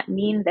might not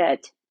mean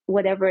that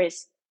whatever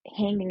is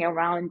hanging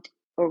around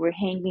or we're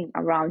hanging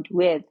around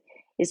with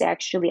is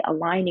actually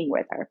aligning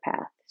with our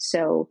path.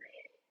 So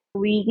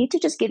we need to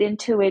just get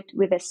into it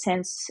with a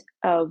sense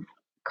of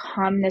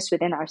calmness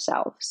within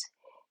ourselves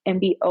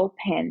and be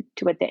open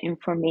to what the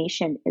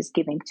information is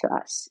giving to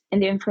us.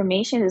 And the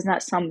information is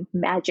not some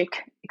magic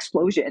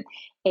explosion.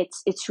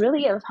 It's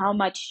really of how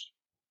much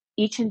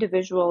each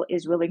individual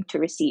is willing to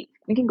receive.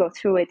 We can go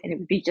through it and it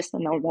would be just a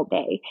normal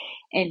day.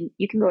 And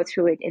you can go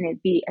through it and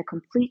it'd be a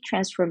complete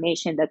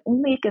transformation that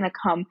only going to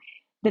come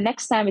the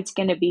next time. It's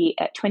going to be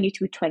at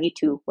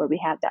 2222 where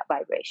we have that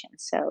vibration.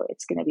 So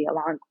it's going to be a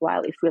long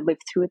while if we live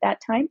through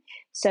that time.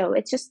 So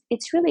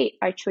it's really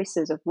our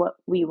choices of what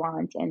we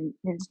want, and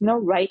there's no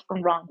right or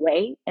wrong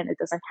way. And it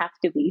doesn't have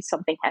to be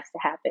something has to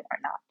happen or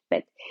not.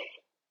 But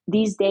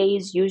these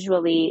days,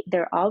 usually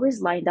they're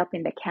always lined up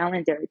in the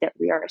calendar that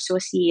we are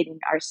associating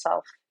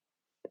ourselves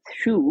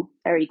through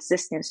our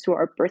existence, through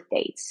our birth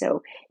dates.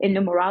 So in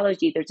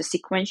numerology, there's a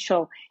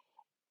sequential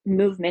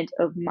movement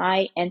of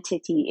my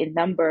entity in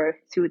number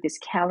through this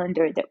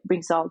calendar that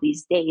brings all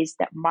these days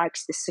that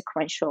marks the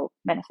sequential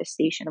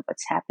manifestation of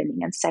what's happening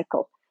and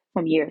cycle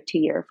from year to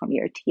year, from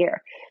year to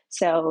year.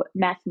 So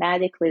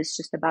mathematically, it's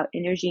just about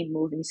energy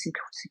moving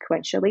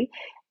sequentially.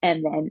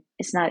 And then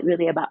it's not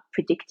really about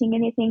predicting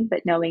anything,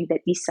 but knowing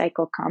that this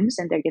cycle comes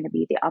and they're going to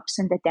be the ups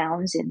and the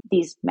downs and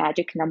these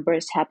magic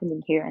numbers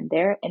happening here and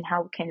there. And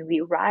how can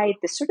we ride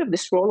this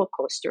roller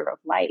coaster of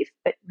life,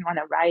 but we want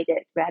to ride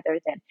it rather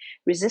than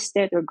resist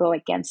it or go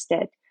against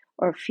it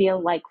or feel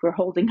like we're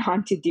holding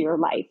on to dear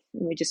life.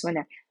 We just want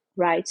to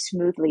ride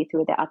smoothly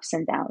through the ups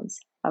and downs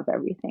of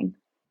everything.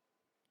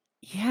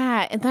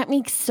 Yeah, and that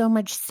makes so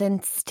much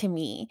sense to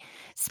me,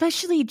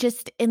 especially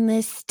just in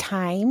this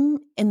time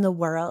in the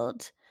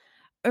world.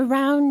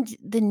 Around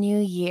the new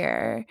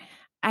year,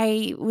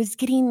 I was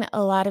getting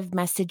a lot of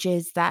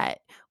messages that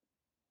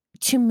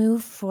to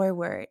move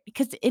forward,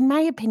 because in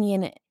my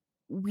opinion,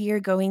 we're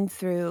going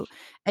through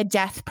a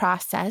death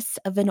process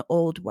of an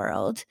old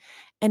world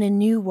and a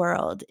new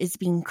world is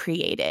being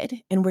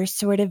created. And we're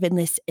sort of in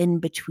this in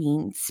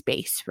between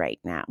space right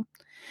now.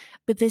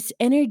 But this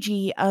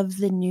energy of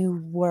the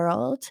new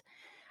world,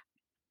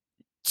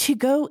 to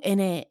go in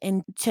it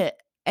and to,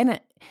 and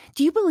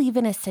do you believe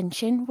in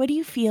ascension? What do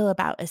you feel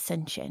about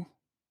ascension?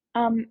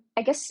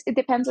 I guess it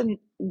depends on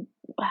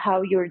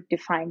how you're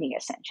defining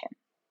ascension.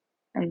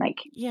 And like,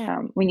 Yeah.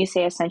 when you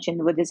say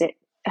ascension, what is it?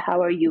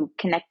 How are you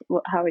connect?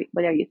 What are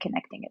you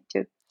connecting it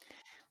to?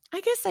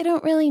 I guess I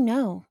don't really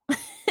know.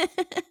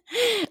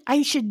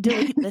 I should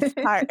delete this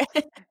part.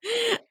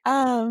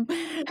 um,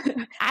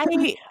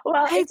 I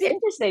Well, I it's think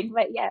interesting,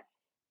 but yeah.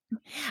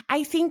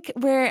 I think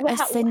we're Well,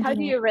 how do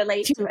ascending you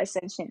relate to to,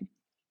 ascension?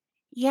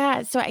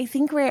 yeah, so I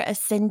think we're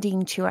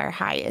ascending to our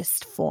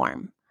highest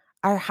form,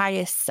 our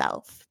highest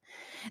self,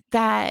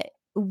 that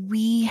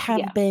we have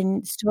Yeah.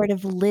 been sort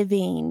of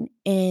living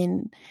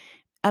in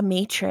a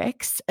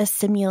matrix, a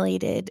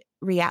simulated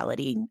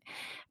reality,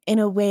 in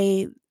a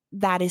way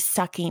that is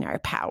sucking our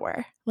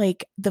power,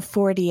 like the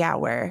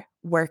 40-hour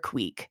work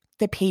week,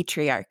 the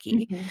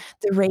patriarchy, Hmm.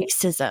 the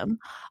racism.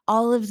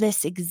 All of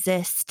this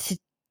exists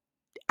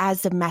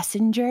as a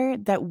messenger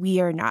that we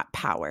are not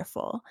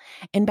powerful.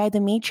 And by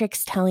the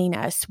matrix telling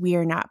us we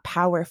are not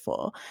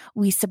powerful,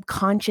 we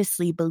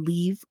subconsciously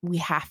believe we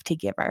have to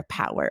give our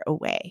power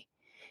away.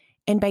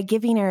 And by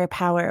giving our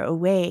power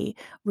away,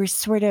 we're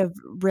sort of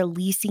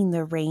releasing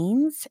the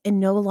reins and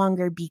no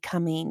longer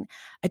becoming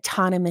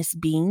autonomous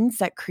beings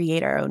that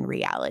create our own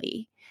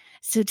reality.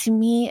 So to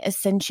me,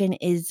 ascension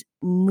is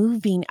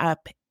moving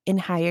up in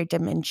higher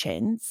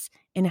dimensions,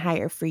 in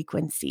higher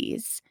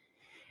frequencies,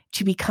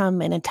 to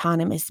become an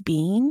autonomous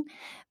being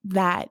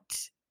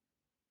that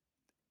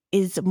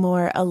is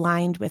more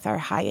aligned with our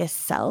highest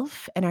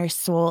self and our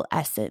soul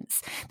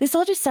essence. This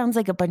all just sounds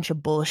like a bunch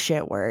of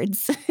bullshit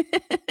words.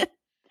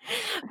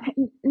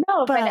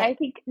 No, but But I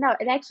think no,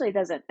 it actually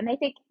doesn't. And I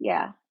think,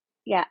 yeah,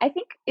 yeah, I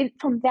think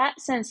from that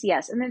sense,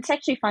 yes. And it's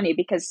actually funny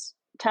because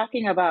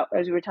talking about,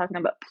 as we were talking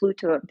about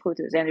Pluto and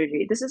Pluto's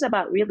energy, this is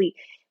about really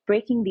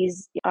breaking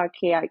these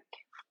archaic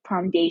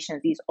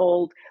foundations, these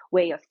old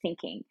way of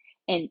thinking.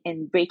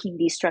 And breaking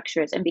these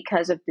structures. And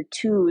because of the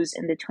twos,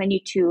 and the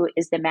 22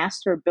 is the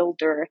master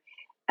builder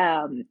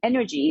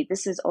energy,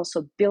 this is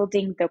also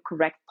building the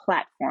correct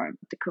platform,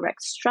 the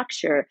correct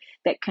structure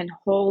that can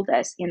hold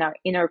us in our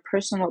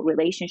interpersonal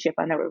relationship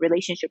and our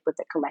relationship with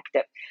the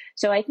collective.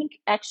 So I think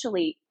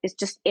actually it's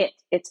just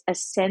it's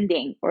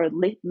ascending or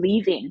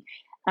leaving,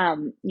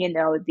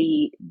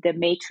 the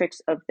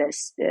matrix of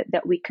this,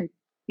 that we can,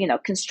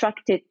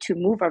 constructed to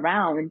move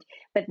around,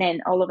 but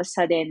then all of a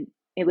sudden,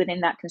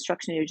 within that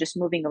construction, you're just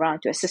moving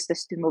around to assist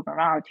us to move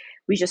around.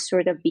 We just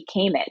sort of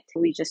became it.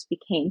 We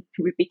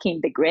became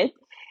the grid.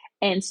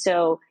 And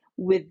so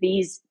with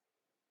these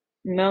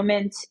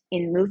moments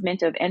in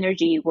movement of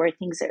energy where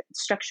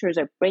structures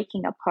are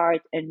breaking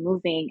apart and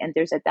moving, and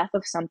there's a death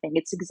of something,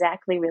 it's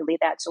exactly really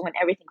that. So when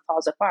everything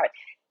falls apart,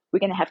 we're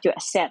going to have to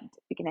ascend,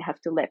 we're going to have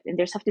to lift, and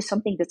there's have to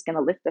something that's going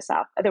to lift us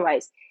up.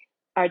 Otherwise,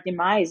 our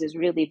demise is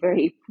really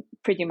very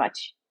pretty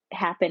much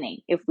happening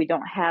if we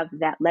don't have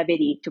that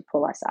levity to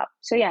pull us up.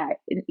 So yeah,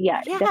 yeah,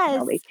 yes,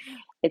 definitely,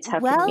 it's how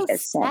can we well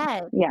ascend?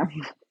 said. Yeah.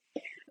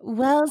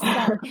 Well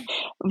said.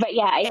 But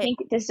yeah, I It, think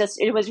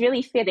it was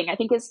really fitting. I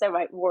think it's the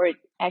right word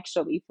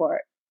actually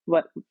for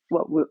what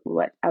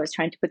I was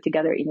trying to put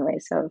together anyway.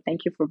 So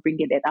thank you for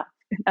bringing it up.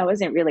 I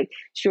wasn't really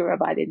sure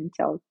about it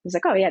until I was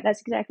like, oh yeah,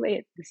 that's exactly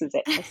it. This is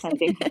it,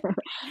 ascending.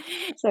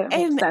 So it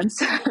makes and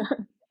sense.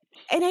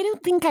 And I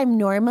don't think I'm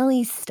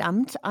normally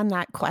stumped on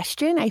that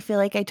question. I feel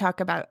like I talk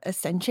about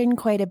ascension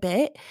quite a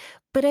bit,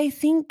 but I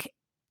think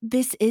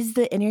this is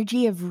the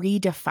energy of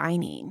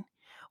redefining.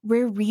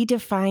 We're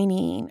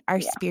redefining our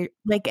Yeah. spirit.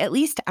 Like, at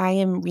least I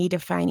am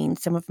redefining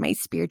some of my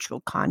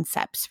spiritual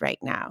concepts right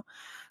now,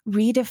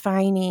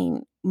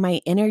 redefining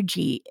my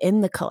energy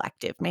in the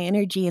collective, my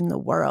energy in the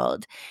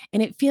world.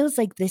 And it feels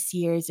like this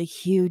year is a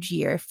huge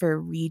year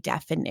for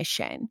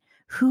redefinition.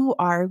 Who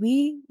are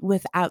we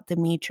without the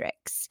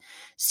matrix?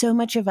 So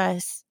much of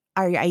us,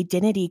 our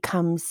identity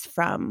comes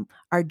from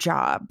our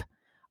job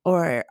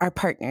or our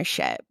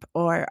partnership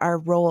or our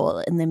role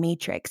in the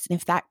matrix. And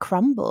if that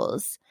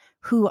crumbles,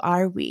 who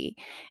are we?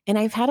 And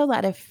I've had a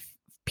lot of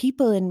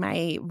people in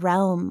my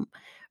realm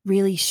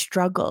really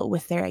struggle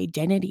with their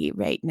identity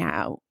right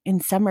now.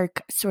 And some are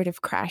sort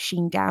of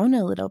crashing down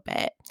a little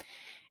bit.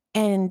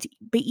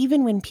 But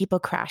even when people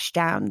crash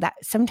down, that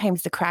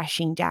sometimes the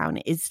crashing down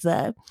is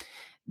the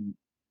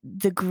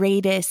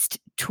greatest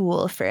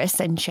tool for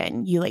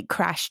ascension. You like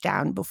crash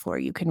down before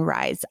you can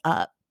rise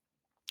up.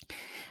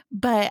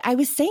 But I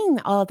was saying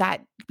all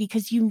that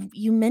because you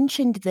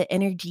mentioned the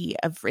energy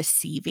of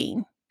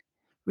receiving,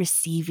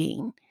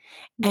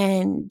 Yes.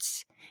 and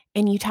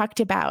And you talked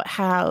about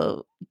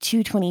how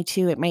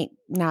 222, it might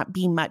not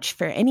be much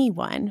for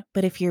anyone,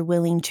 but if you're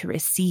willing to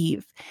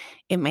receive,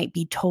 it might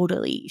be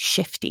totally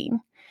shifting.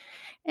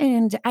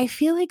 And I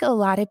feel like a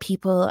lot of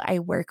people I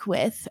work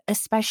with,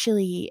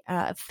 especially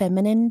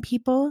feminine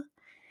people,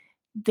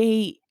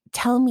 they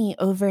tell me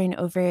over and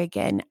over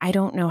again, I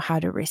don't know how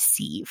to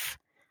receive.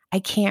 I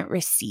can't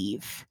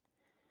receive.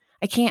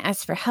 I can't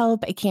ask for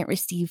help. I can't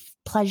receive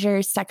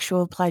pleasure,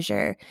 sexual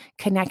pleasure,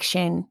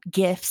 connection,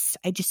 gifts.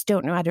 I just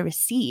don't know how to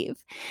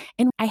receive.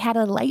 And I had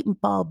a light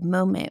bulb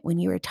moment when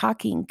you were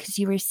talking because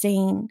you were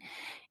saying,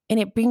 and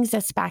it brings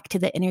us back to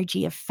the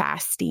energy of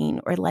fasting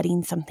or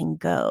letting something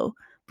go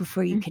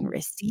before you can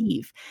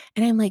receive.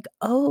 And I'm like,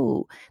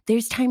 oh,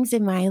 there's times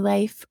in my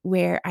life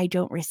where I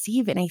don't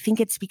receive. And I think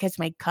it's because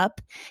my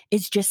cup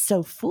is just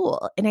so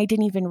full. And I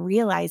didn't even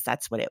realize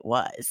that's what it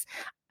was.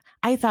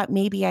 I thought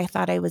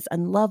I was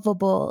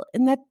unlovable,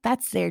 and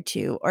that's there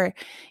too, or,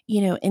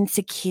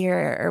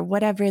 insecure or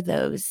whatever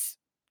those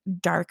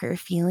darker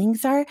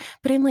feelings are.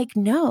 But I'm like,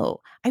 no,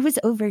 I was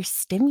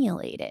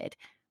overstimulated.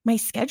 My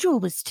schedule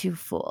was too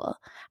full.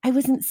 I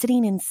wasn't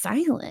sitting in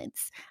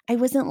silence. I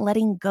wasn't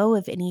letting go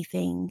of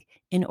anything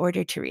in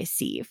order to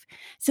receive.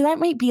 So that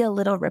might be a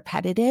little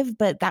repetitive,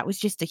 but that was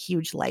just a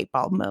huge light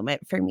bulb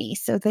moment for me.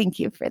 So thank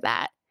you for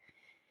that.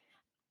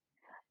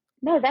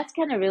 No, that's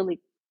kind of really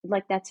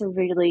that's a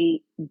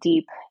really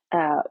deep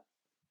uh,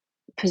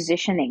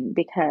 positioning,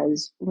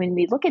 because when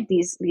we look at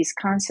these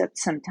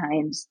concepts,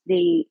 sometimes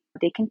they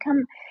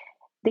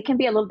can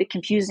be a little bit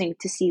confusing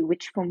to see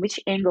from which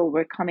angle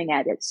we're coming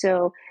at it.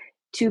 So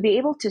to be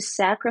able to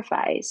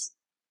sacrifice,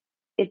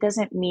 it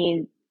doesn't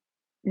mean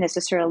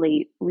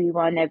necessarily we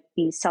want to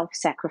be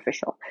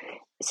self-sacrificial.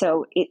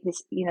 So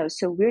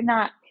so we're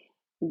not,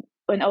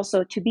 and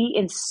also to be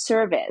in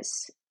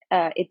service,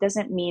 it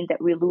doesn't mean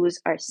that we lose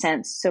our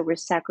sense. So we're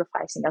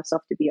sacrificing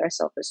ourselves to be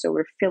ourselves. So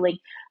we're filling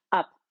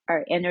up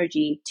our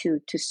energy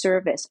to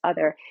service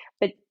other.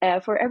 But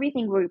for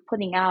everything we're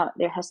putting out,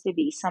 there has to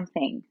be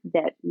something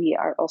that we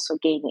are also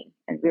gaining,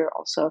 and we're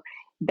also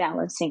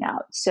balancing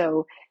out.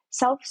 So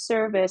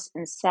self-service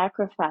and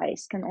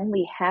sacrifice can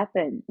only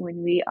happen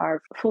when we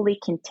are fully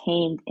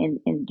contained in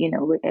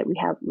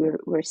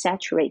we're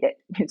saturated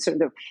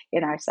sort of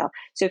in ourselves.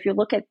 So if you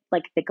look at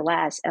like the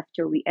glass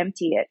after we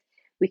empty it,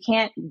 we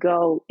can't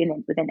go in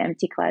it with an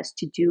empty glass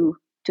to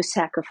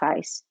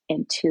sacrifice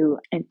and to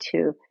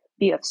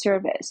be of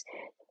service.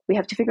 We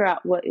have to figure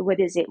out what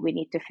is it we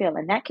need to fill.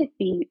 And that could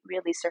be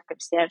really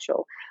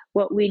circumstantial.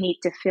 What we need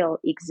to fill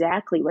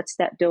exactly, what's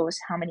that dose,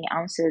 how many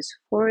ounces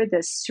for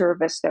the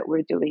service that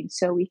we're doing,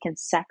 so we can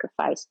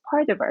sacrifice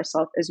part of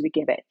ourselves as we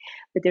give it.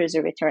 But there's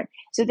a return.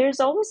 So there's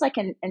always like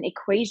an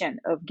equation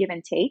of give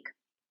and take.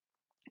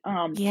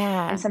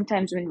 And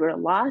sometimes when we're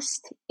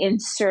lost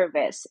in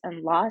service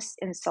and lost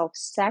in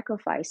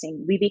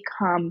self-sacrificing, we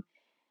become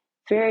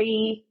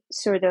very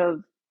sort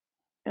of,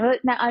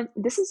 now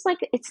this is like,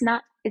 it's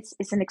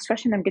an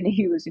expression I'm going to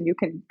use, and you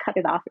can cut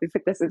it off if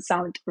it doesn't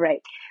sound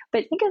right.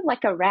 But think of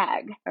like a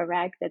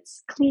rag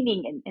that's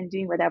cleaning and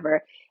doing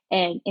whatever.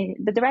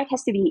 But the rag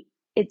has to be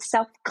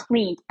itself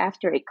cleaned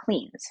after it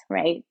cleans,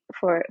 right?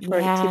 For it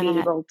to be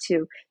able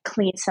to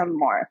clean some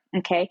more.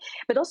 Okay.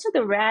 But also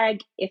the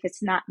rag, if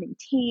it's not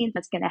maintained,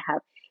 it's going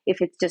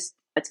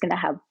to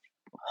have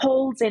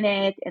holes in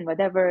it and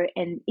whatever.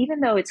 And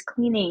even though it's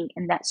cleaning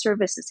and that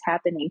service is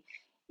happening,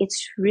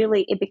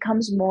 it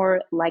becomes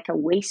more like a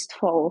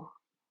wasteful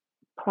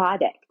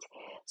product.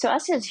 So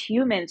us as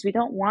humans, we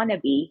don't want to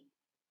be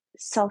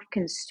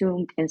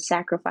self-consumed in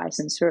sacrifice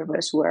and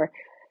service where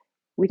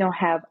we don't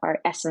have our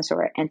essence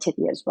or our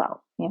entity as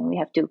well. We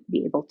have to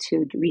be able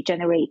to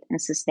regenerate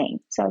and sustain.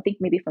 So I think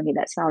maybe for me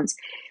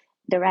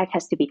the rag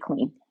has to be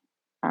clean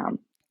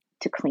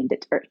to clean the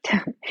dirt.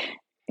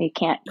 You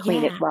can't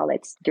clean it while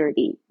it's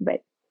dirty,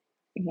 but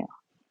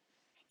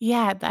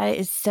Yeah, that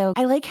is so.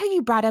 I like how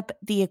you brought up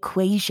the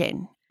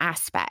equation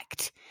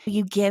aspect.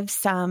 You give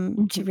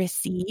some to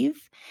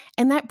receive.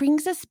 And that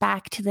brings us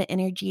back to the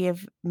energy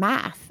of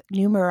math,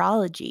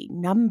 numerology,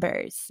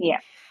 numbers. Yeah.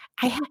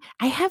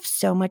 I have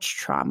so much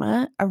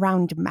trauma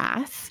around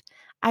math.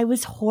 I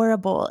was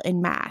horrible in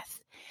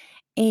math.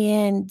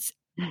 And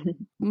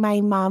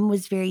my mom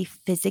was very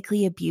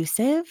physically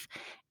abusive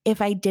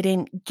if I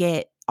didn't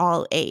get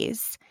all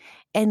A's.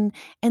 And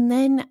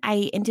then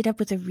I ended up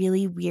with a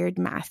really weird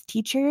math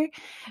teacher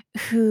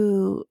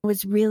who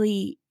was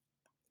really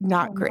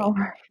not great. No.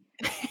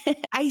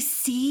 I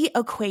see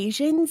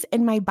equations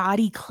and my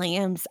body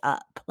clams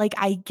up. Like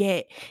I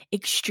get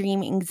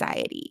extreme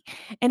anxiety.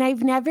 And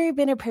I've never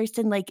been a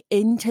person like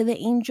into the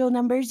angel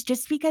numbers,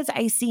 just because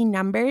I see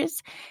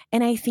numbers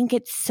and I think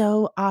it's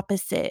so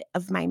opposite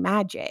of my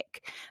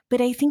magic.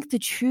 But I think the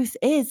truth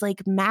is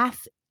like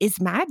math is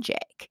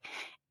magic.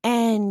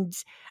 And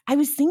I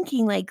was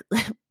thinking like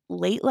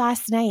late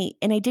last night,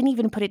 and I didn't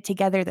even put it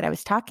together that I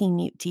was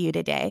talking to you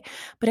today,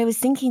 but I was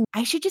thinking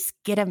I should just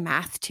get a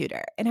math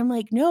tutor. And I'm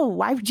like, no,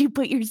 why would you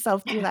put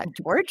yourself through that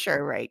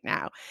torture right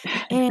now?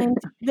 And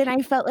then I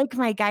felt like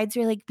my guides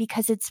were like,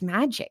 because it's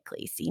magic,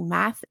 Lacey.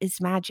 Math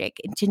is magic.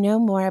 And to know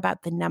more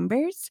about the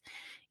numbers,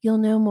 you'll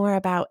know more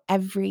about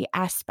every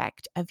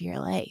aspect of your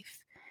life.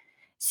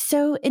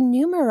 So in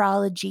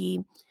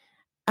numerology,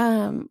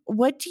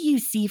 what do you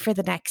see for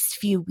the next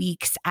few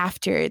weeks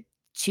after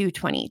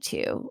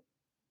 222?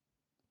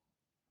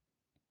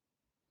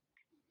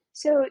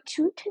 So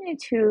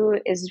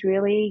 222 is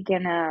really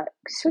gonna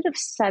sort of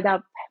set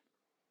up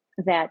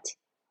that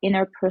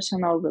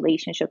interpersonal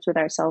relationships with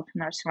ourselves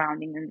and our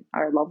surrounding and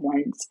our loved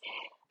ones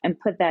and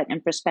put that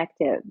in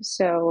perspective.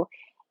 So,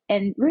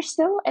 and we're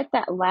still at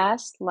that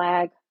last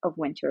lag of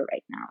winter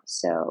right now.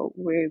 So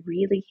we're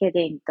really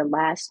hitting the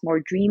last more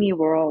dreamy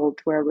world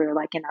where we're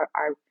like in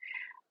our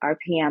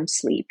RPM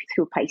sleep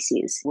through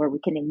Pisces, where we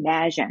can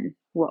imagine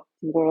what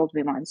world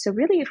we want. So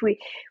really, if we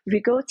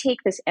go take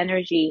this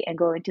energy and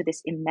go into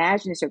this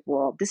imaginative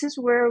world, this is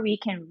where we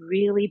can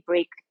really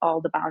break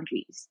all the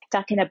boundaries.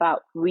 Talking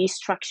about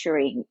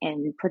restructuring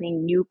and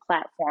putting new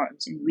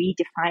platforms and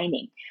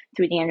redefining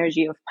through the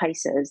energy of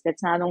Pisces.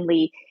 That's not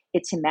only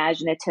it's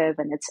imaginative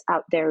and it's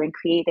out there and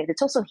creative,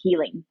 it's also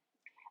healing.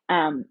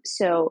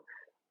 So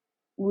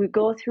we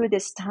go through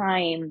this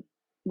time,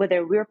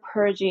 whether we're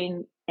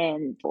purging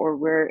and or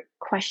we're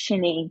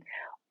questioning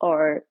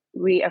or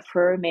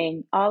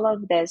reaffirming, all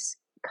of this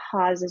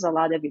causes a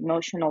lot of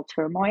emotional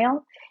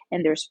turmoil,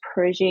 and there's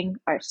purging.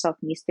 Ourself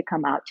needs to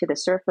come out to the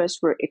surface.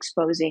 We're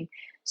exposing.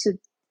 So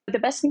the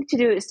best thing to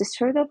do is to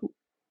sort of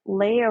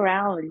lay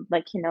around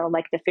like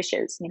like the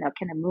fishes,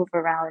 kind of move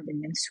around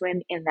and then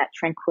swim in that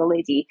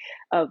tranquility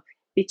of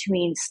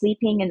between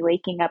sleeping and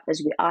waking up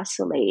as we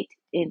oscillate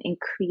and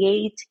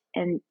create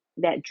and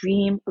that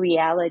dream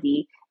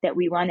reality that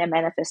we want to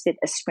manifest it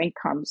as spring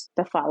comes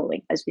the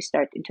following as we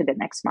start into the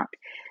next month.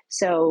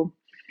 So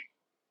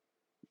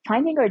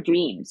finding our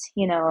dreams,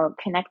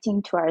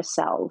 connecting to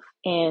ourselves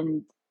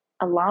and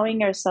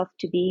allowing ourselves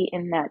to be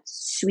in that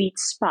sweet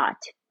spot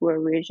where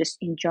we're just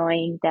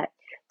enjoying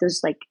those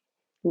like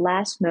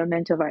last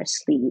moment of our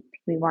sleep.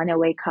 We want to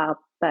wake up,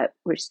 but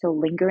we're still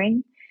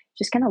lingering,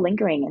 just kind of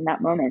lingering in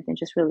that moment and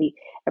just really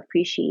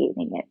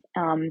appreciating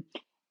it.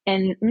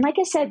 And like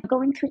I said,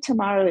 going through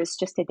tomorrow is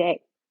just a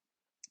day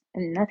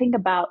and nothing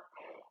about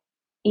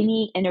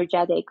any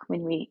energetic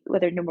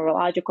whether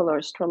numerological or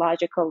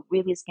astrological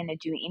really is going to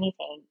do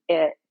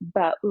anything.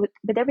 But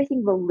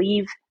everything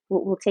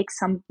will take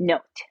some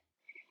note.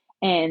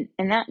 And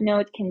that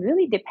note can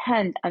really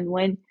depend on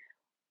when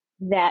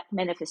that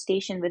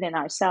manifestation within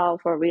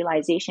ourselves or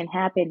realization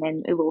happen,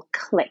 and it will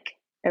click.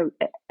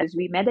 As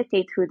we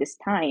meditate through this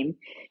time,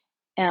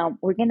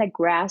 we're going to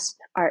grasp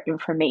our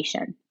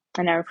information,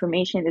 and our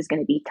information is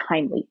going to be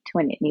timely to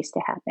when it needs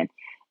to happen.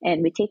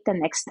 And we take the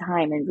next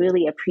time and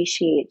really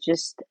appreciate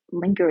just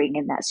lingering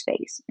in that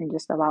space and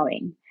just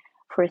allowing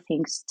for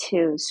things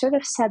to sort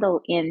of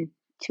settle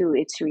into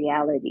its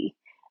reality.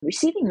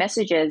 Receiving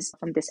messages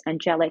from this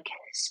angelic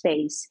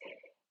space,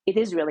 it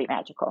is really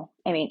magical.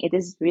 I mean, it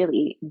is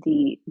really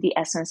the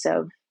essence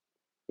of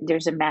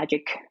there's a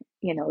magic,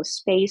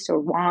 space or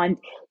wand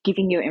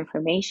giving you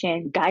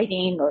information,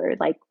 guiding or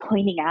like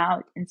pointing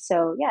out. And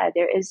so, yeah,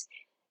 there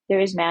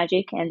is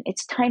magic and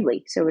it's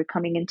timely. So we're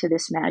coming into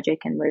this magic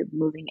and we're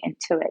moving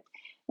into it.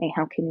 And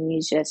how can we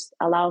just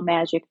allow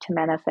magic to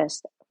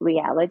manifest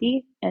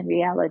reality, and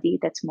reality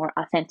that's more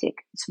authentic,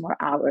 it's more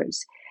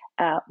ours,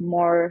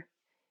 more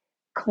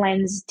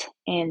cleansed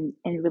and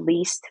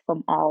released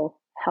from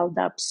all held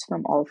ups,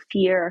 from all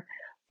fear,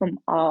 from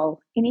all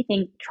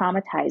anything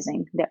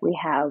traumatizing that we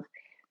have,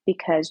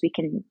 because we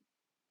can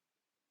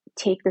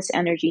take this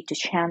energy to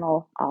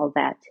channel all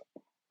that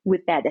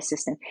with that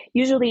assistance.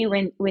 Usually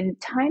when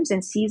times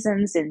and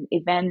seasons and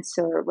events,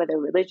 or whether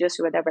religious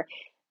or whatever,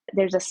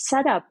 there's a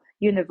setup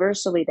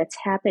universally that's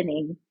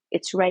happening,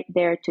 it's right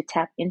there to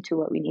tap into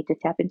what we need to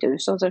tap into.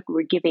 So it's like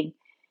we're giving,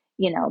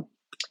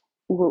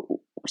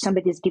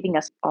 somebody's giving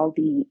us all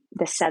the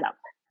setup.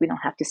 We don't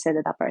have to set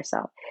it up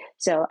ourselves.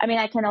 So, I mean,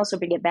 I can also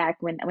bring it back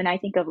when I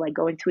think of like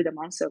going through the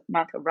month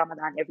of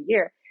Ramadan every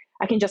year.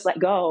 I can just let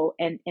go,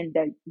 and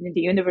the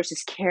universe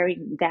is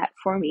carrying that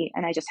for me,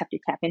 and I just have to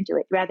tap into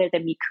it rather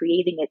than me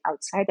creating it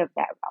outside of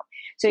that realm.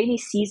 So any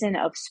season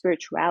of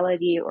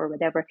spirituality or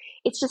whatever,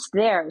 it's just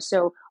there.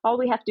 So all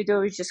we have to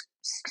do is just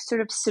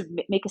sort of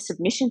make a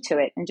submission to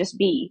it and just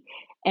be,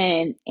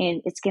 and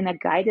it's going to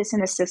guide us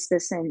and assist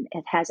us, and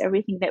it has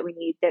everything that we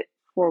need. That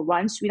for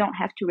once we don't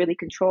have to really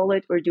control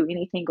it or do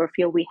anything or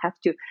feel we have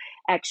to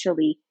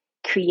actually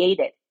create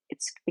it.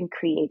 It's been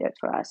created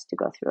for us to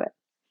go through it.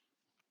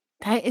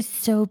 That is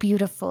so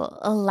beautiful.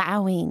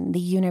 Allowing the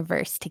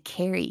universe to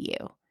carry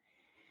you.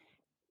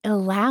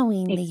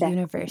 Allowing the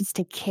universe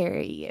to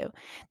carry you.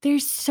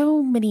 There's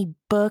so many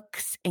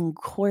books and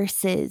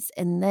courses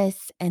and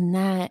this and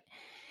that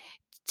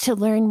to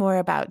learn more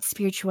about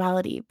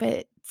spirituality,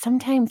 but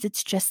sometimes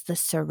it's just the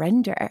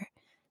surrender,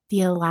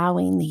 the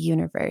allowing the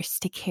universe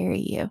to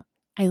carry you.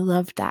 I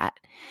love that.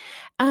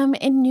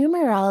 In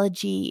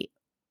numerology,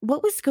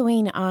 what was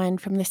going on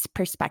from this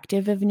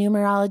perspective of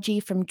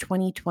numerology from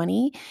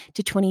 2020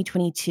 to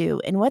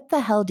 2022? And what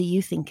the hell do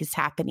you think is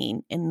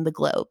happening in the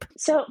globe?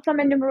 So, from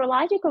a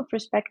numerological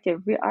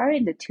perspective, we are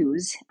in the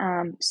twos.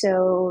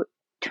 So,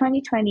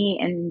 2020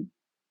 and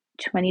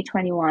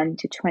 2021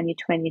 to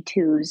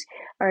 2022s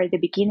are the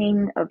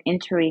beginning of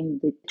entering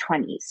the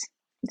 20s.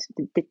 It's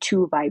the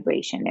two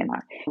vibration in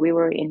our, we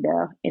were in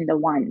the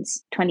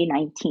ones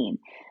 2019,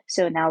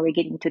 so now we're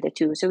getting to the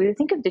two. So we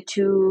think of the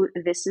two,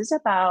 this is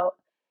about,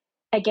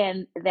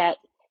 again, that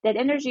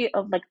energy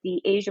of like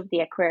the age of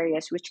the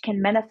Aquarius, which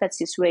can manifest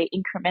this way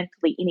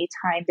incrementally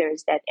anytime there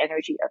is that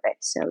energy of it.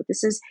 So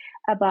this is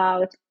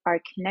about our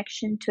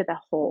connection to the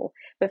whole.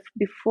 But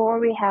before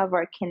we have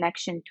our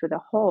connection to the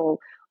whole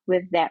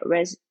with that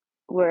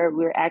where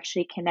we're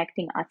actually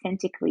connecting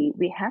authentically,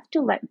 we have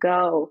to let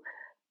go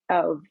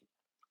of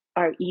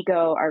our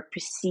ego, our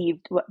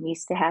perceived what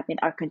needs to happen,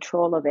 our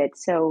control of it.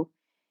 So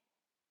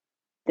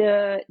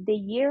the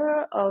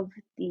year of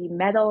the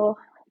metal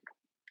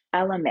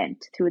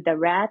element through the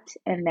rat,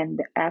 and then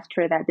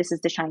after that, this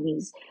is the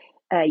Chinese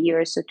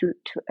year. So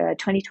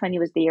 2020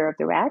 was the year of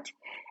the rat,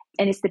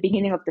 and it's the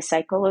beginning of the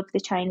cycle of the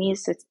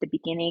Chinese. So it's the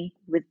beginning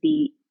with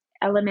the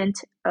element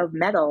of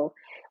metal,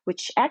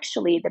 which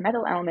actually the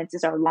metal element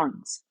is our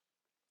lungs.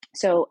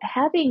 So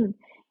having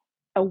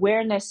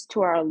awareness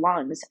to our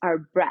lungs, our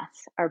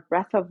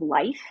breath of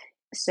life.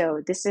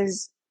 So this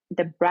is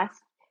the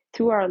breath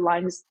through our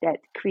lungs that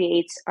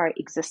creates our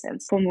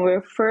existence. When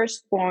we're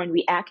first born,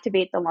 we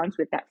activate the lungs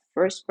with that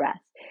first breath.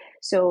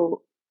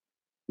 So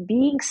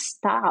being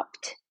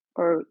stopped,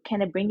 or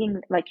kind of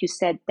bringing, like you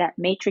said, that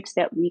matrix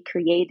that we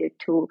created,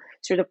 to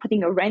sort of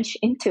putting a wrench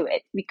into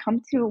it, we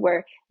come through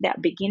where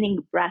that beginning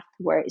breath,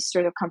 where it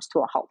sort of comes to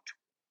a halt.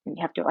 And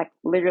you have to like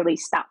literally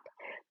stop,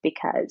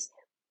 because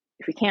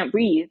if we can't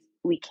breathe,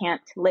 we can't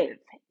live.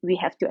 We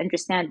have to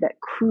understand that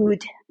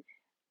crude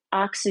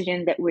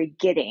oxygen that we're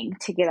getting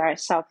to get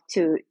ourselves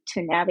to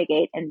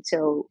navigate. And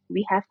so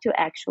we have to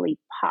actually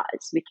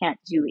pause. We can't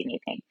do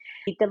anything.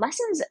 The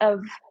lessons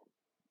of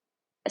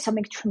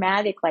something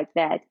traumatic like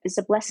that is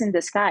a blessing in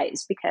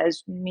disguise,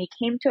 because when we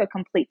came to a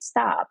complete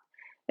stop,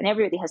 and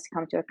everybody has to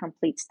come to a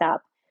complete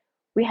stop,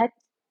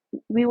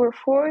 we were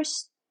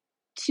forced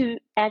to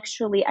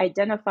actually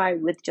identify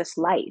with just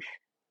life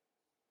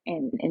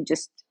and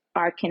just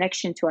our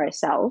connection to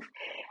ourselves.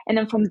 And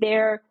then from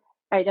there,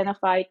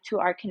 identify to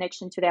our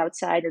connection to the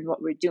outside and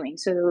what we're doing.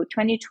 So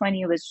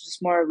 2020 was just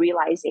more a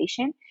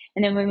realization.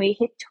 And then when we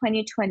hit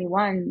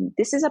 2021,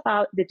 this is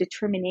about the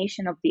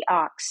determination of the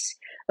ox,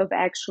 of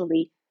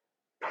actually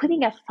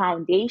putting a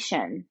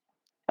foundation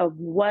of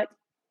what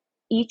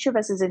each of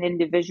us as an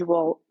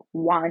individual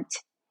want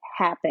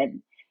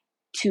happen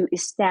to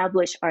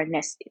establish our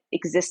next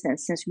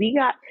existence. Since we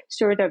got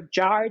sort of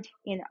jarred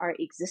in our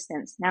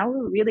existence, now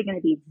we're really going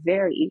to be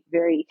very,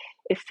 very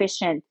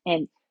efficient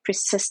and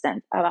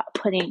persistent about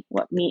putting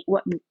what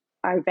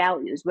our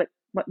values, what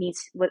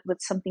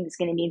something is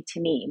going to mean to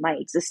me, my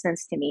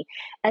existence to me,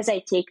 as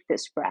I take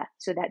this breath.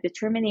 So that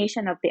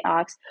determination of the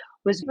ox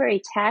was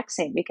very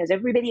taxing, because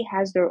everybody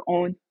has their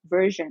own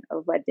version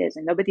of what it is,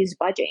 and nobody's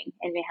budging.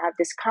 And we have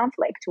this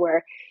conflict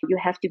where you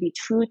have to be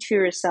true to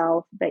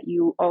yourself, but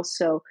you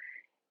also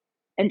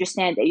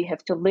understand that you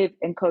have to live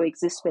and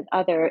coexist with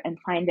other and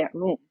find that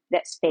room,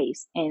 that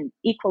space. And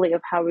equally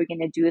of how we're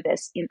going to do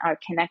this in our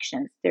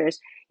connections. There's,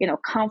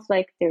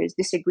 conflict, there's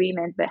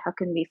disagreement, but how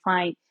can we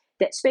find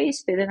that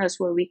space within us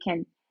where we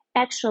can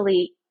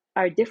actually,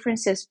 our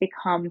differences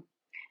become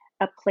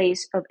a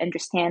place of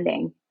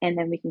understanding, and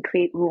then we can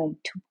create room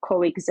to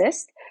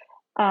coexist.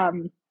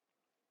 And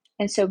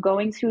so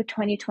going through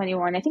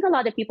 2021, I think a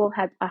lot of people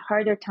had a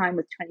harder time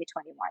with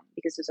 2021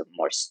 because there's a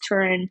more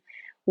stern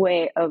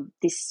way of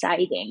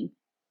deciding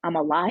I'm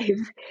alive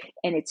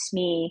and it's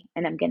me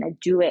and I'm going to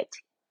do it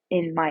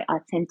in my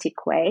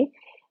authentic way.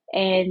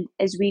 And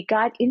as we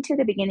got into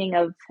the beginning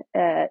of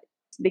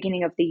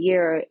the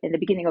year, in the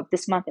beginning of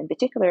this month in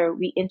particular,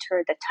 we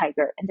entered the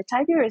tiger. And the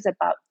tiger is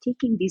about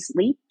taking these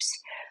leaps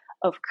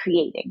of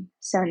creating.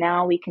 So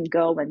now we can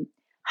go and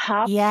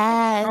hop,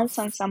 pounce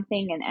on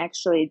something and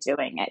actually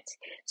doing it.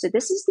 So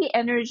this is the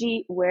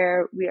energy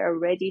where we are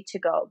ready to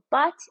go.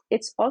 But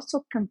it's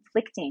also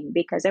conflicting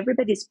because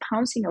everybody's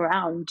pouncing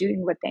around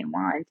doing what they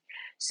want.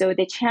 So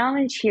the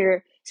challenge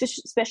here,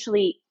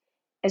 especially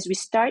as we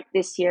start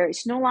this year,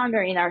 it's no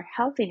longer in our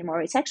health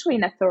anymore. It's actually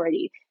in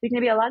authority. There's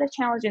going to be a lot of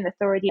challenge in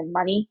authority and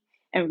money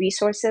and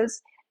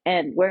resources,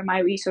 and where my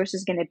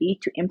resources going to be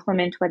to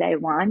implement what I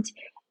want.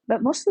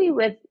 But mostly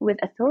with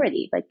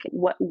authority, like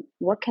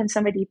what can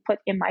somebody put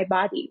in my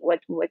body?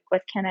 What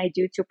can I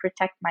do to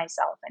protect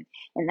myself?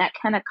 And that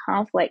kind of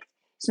conflict,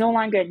 it's no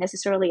longer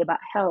necessarily about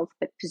health,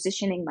 but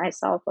positioning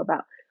myself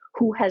about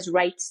who has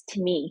rights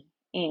to me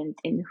and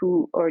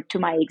who, or to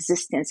my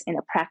existence in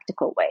a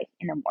practical way,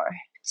 in a more.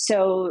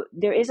 So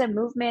there is a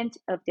movement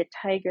of the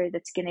tiger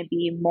that's going to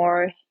be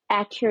more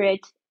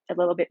accurate, a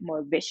little bit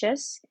more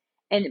vicious.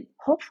 And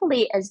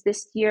hopefully as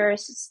this year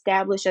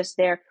establishes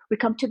there, we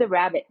come to the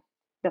rabbit.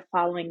 the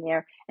following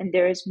year, and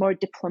there is more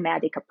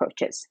diplomatic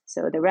approaches.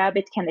 So the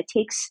rabbit kind of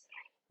takes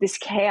this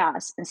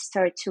chaos and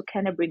start to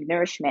kind of bring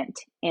nourishment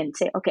and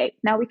say, okay,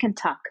 now we can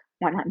talk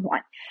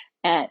one-on-one.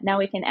 Now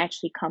we can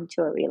actually come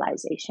to a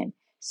realization.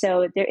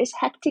 So there is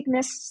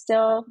hecticness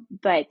still,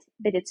 but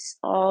it's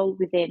all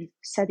within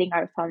setting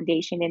our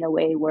foundation in a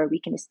way where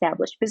we can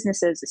establish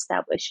businesses,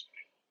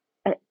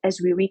 as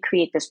we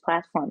recreate this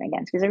platform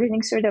again, because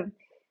everything's sort of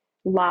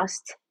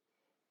lost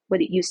what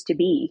it used to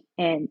be,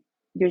 and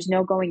there's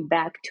no going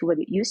back to what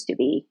it used to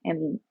be. I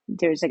mean,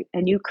 there's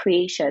a new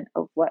creation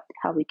of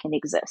how we can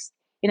exist,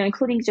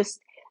 including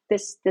just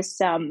this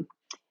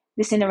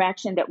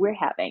interaction that we're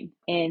having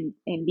and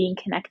being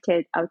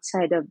connected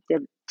outside of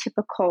the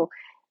typical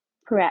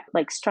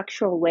like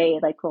structural way,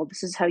 like, well,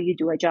 this is how you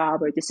do a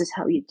job, or this is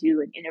how you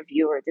do an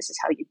interview, or this is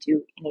how you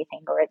do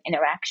anything, or an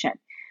interaction,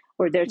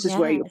 or this is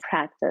where you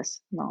practice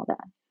and all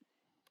that.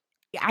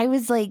 I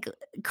was like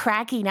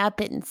cracking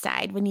up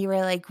inside when you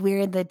were like,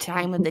 we're in the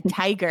time of the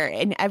tiger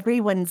and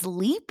everyone's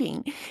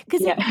leaping,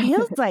 because it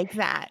feels like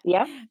that.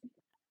 Yeah.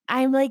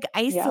 I'm like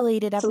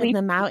isolated up in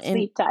the mountains.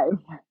 Sleep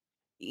time.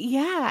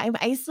 Yeah, I'm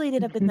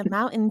isolated up in the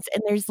mountains,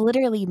 and there's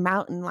literally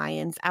mountain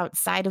lions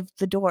outside of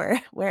the door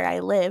where I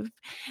live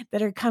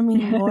that are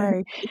coming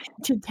more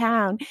to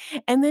town.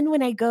 And then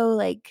when I go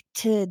like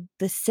to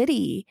the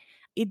city,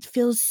 it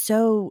feels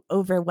so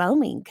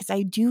overwhelming because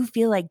I do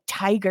feel like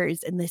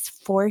tigers and this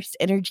force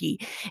energy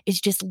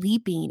is just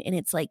leaping. And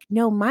it's like,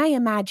 no, my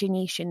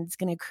imagination is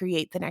going to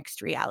create the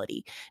next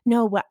reality.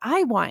 No, what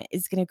I want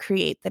is going to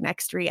create the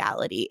next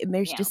reality. And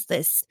there's just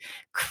this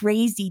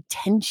crazy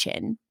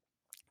tension.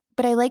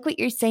 But I like what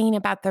you're saying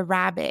about the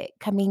rabbit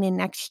coming in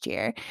next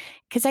year,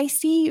 because I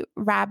see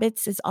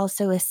rabbits as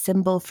also a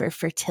symbol for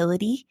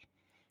fertility,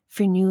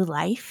 for new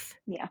life,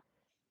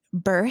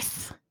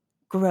 birth,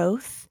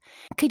 growth.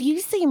 Could you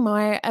say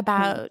more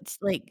about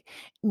like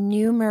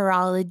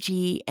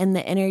numerology and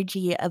the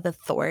energy of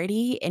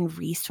authority and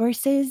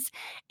resources?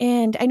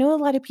 And I know a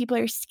lot of people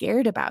are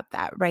scared about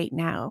that right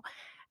now.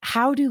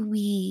 How do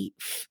we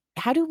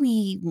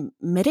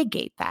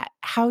mitigate that?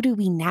 How do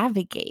we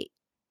navigate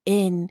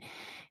in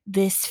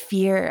this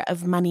fear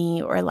of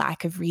money or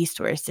lack of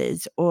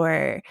resources,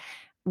 or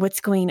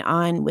what's going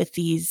on with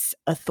these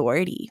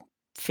authority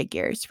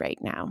figures right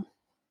now?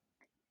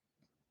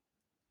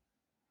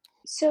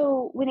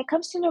 So when it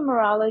comes to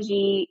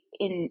numerology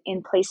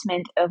in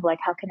placement of like,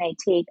 how can I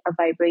take a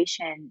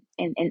vibration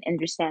and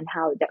understand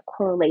how that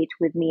correlates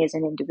with me as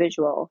an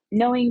individual,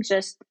 knowing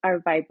just our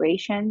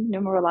vibration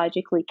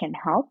numerologically can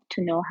help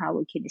to know how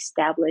we can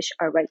establish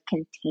our right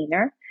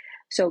container.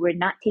 So we're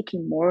not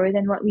taking more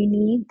than what we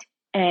need,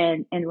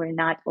 and we're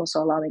not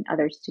also allowing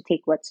others to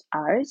take what's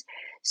ours.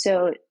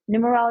 So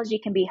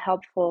numerology can be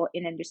helpful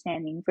in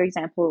understanding, for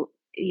example,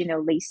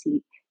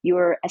 Lacey,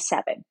 you're a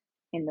 7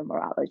 in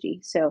numerology.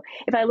 So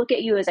if I look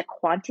at you as a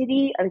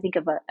quantity, I would think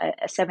of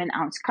a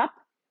 7-ounce cup.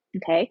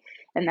 Okay.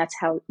 And that's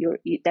how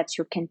that's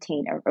your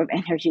container of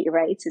energy,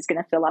 right? So it's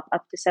going to fill up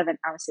to 7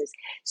 ounces.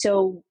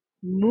 So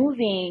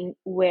moving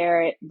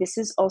where this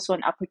is also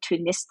an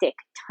opportunistic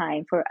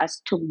time for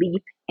us to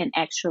leap and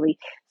actually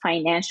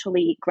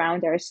financially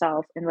ground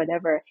ourselves and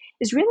whatever,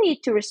 is really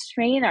to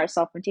restrain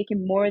ourselves from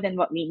taking more than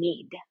what we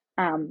need.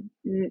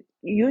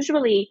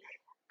 Usually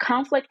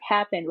conflict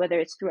happen, whether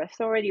it's through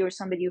authority or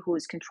somebody who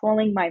is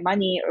controlling my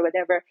money or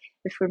whatever,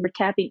 if we're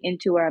tapping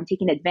into where I'm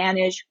taking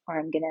advantage, or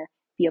I'm going to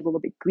be a little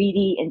bit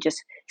greedy and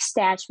just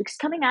stash, because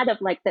coming out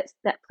of like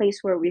that place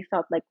where we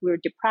felt like we were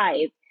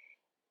deprived,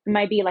 it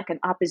might be like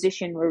an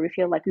opposition where we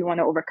feel like we want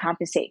to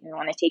overcompensate and we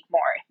want to take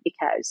more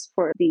because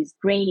for these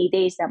rainy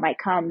days that might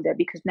come, that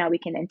because now we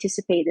can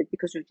anticipate it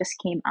because we just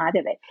came out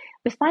of it.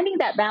 But finding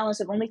that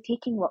balance of only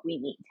taking what we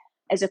need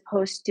as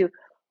opposed to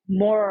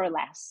more or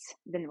less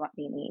than what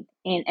we need,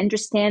 and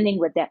understanding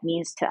what that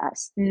means to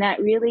us. And that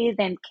really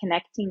then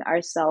connecting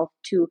ourselves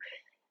to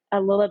a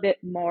little bit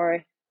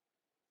more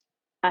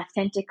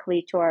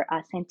authentically to our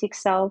authentic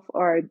self,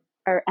 or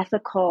our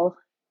ethical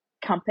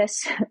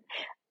compass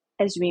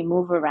as we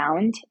move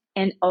around,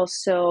 and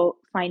also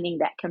finding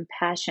that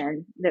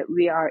compassion that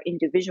we are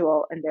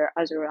individual and there are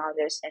others around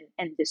us,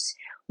 and this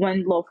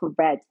one loaf of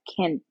bread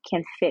can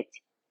fit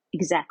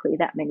exactly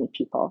that many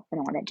people, and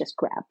I want to just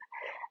grab.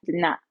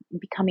 Not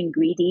becoming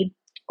greedy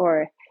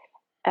or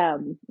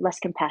less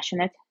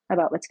compassionate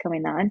about what's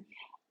going on.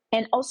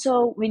 And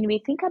also, when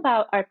we think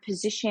about our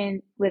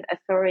position with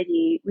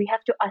authority, we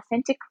have to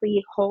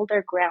authentically hold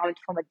our ground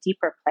from a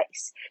deeper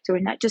place. So we're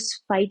not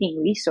just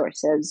fighting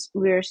resources.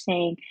 We're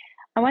saying,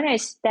 I want to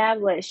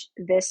establish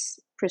this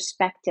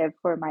perspective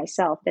for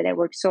myself that I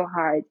worked so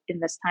hard in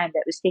this time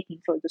that was taking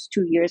for those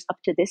 2 years up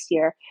to this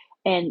year.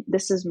 And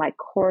this is my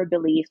core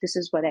belief. This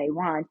is what I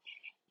want.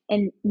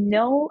 And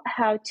know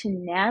how to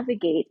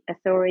navigate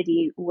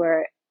authority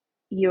where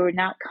you're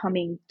not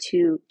coming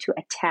to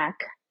attack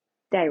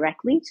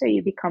directly, so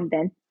you become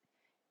then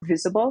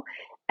visible.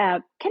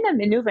 Kind of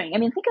maneuvering. I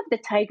mean, think of the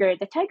tiger.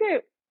 The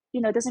tiger,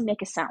 doesn't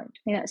make a sound.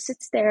 It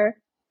sits there,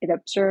 it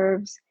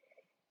observes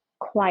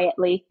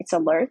quietly, it's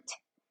alert,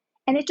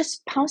 and it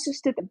just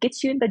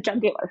gets you in the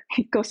jugular.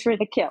 It goes for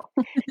the kill.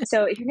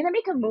 So if you're going to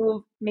make a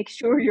move, make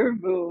sure your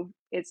move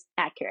is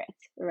accurate,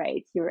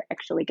 right? You're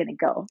actually going to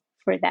go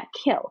for that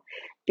kill,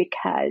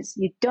 because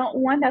you don't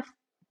want to,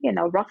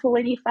 ruffle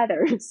any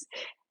feathers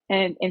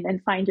and then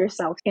find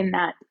yourself in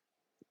that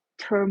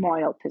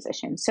turmoil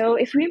position. So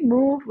if we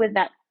move with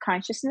that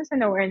consciousness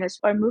and awareness,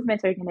 our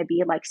movements are going to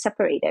be like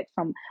separated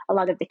from a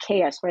lot of the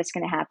chaos where it's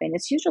going to happen.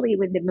 It's usually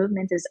when the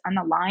movement is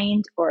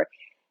unaligned or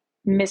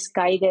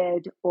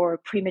misguided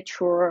or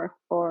premature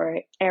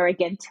or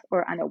arrogant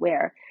or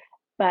unaware.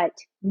 But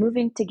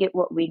moving to get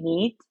what we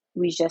need,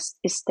 we just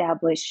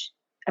establish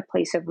a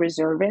place of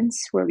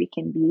reservance where we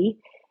can be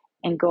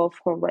and go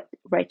for what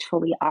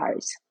rightfully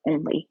ours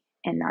only,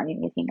 and not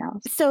anything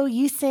else. So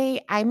you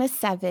say I'm a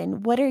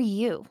 7. What are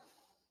you?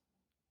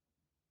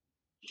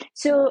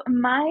 So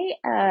my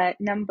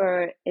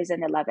number is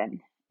an 11.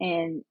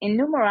 And in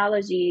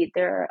numerology,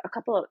 there are a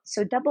couple of,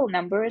 so double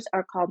numbers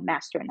are called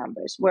master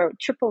numbers, where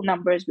triple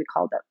numbers, we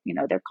call them,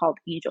 they're called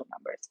angel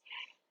numbers.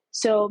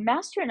 So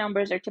master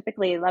numbers are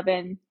typically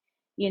 11,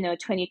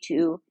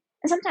 22.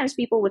 And sometimes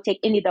people would take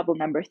any double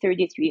number,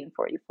 33 and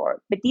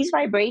 44. But these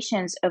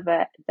vibrations of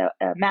the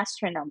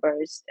master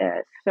numbers,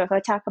 so if I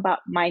talk about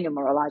my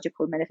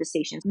numerological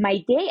manifestations,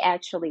 my day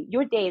actually,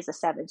 your day is a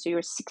 7. So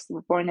you're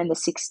born in the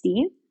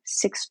 16th.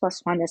 6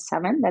 plus 1 is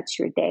 7. That's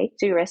your day.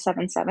 So you're a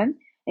 7-7.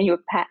 And your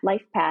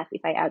life path,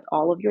 if I add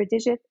all of your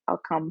digits,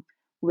 I'll come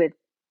with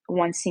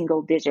one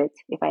single digit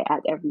if I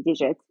add every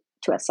digit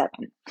to a 7.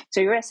 So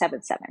you're a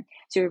 7-7.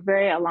 So you're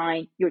very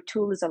aligned. Your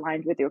tool is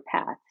aligned with your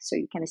path. So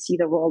you kind of see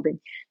the world in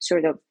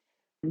sort of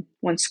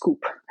one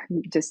scoop.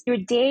 Just your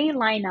day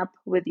line up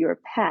with your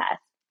path.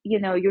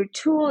 Your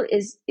tool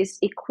is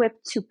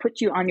equipped to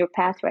put you on your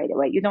path right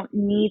away. You don't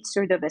need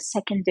sort of a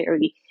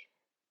secondary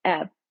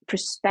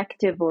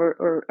perspective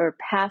or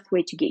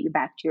pathway to get you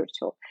back to your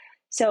tool.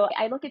 So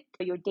I look at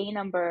your day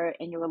number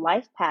and your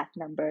life path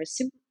number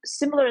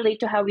similarly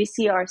to how we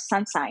see our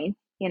sun sign.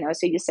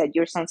 So you said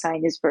your sun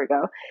sign is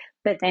Virgo,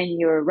 but then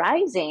your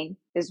rising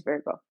is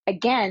Virgo.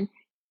 Again,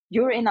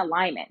 you're in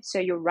alignment. So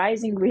your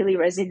rising really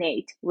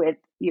resonate with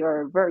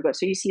your Virgo.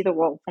 So you see the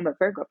world from a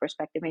Virgo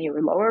perspective in your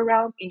lower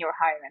realm, in your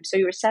higher realm. So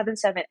your 7-7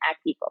 act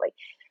equally.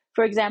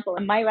 For example,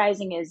 my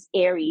rising is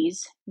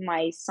Aries.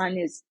 My sun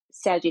is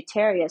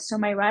Sagittarius. So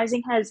my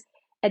rising has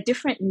a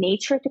different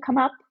nature to come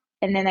up,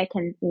 and then I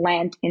can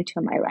land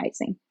into my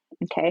rising.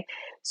 Okay.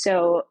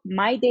 So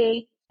my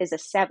day is a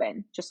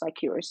 7, just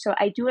like yours. So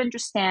I do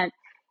understand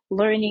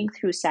learning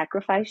through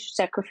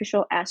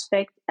sacrificial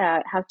aspect,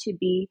 how to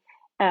be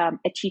a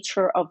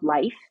teacher of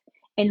life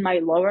in my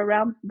lower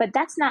realm. But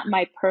that's not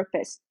my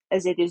purpose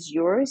as it is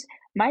yours.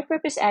 My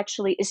purpose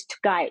actually is to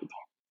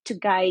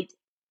guide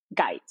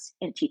guides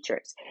and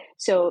teachers.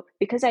 So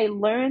because I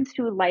learned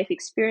through life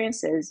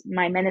experiences,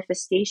 my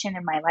manifestation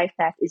and my life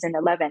path is an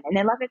 11. And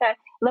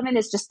 11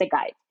 is just a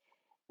guide.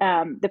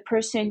 The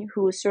person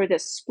who sort of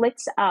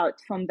splits out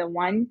from the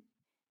 1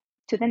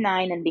 to the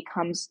 9 and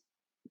becomes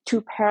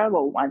 2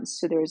 parallel ones.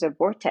 So there's a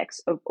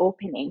vortex of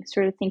opening,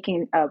 sort of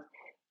thinking of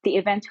the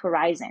event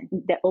horizon,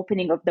 the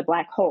opening of the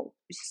black hole,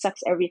 which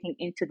sucks everything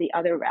into the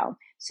other realm.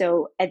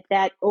 So at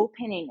that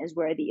opening is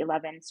where the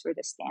 11 sort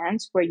of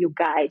stands, where you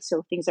guide.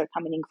 So things are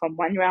coming in from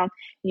one realm,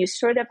 and you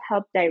sort of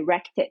help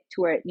direct it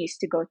to where it needs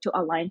to go to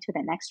align to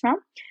the next realm,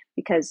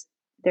 because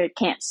they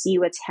can't see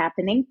what's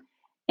happening,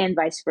 and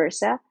vice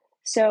versa.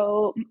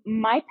 So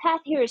my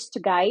path here is to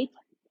guide,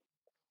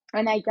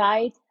 and I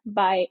guide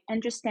by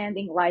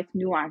understanding life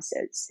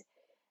nuances.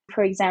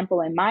 For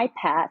example, in my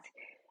path,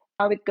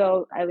 I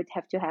would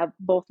have to have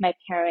both my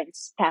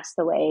parents passed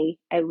away.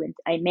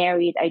 I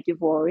married, I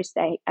divorced,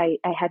 I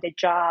had a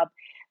job,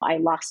 I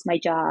lost my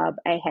job,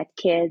 I had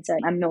kids,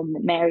 I'm not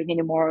married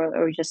anymore,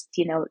 or just,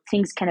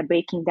 things kind of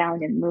breaking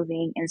down and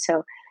moving. And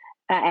so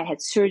I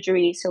had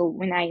surgery. So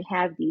when I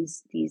have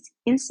these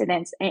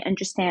incidents, I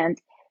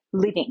understand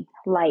living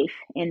life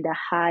in the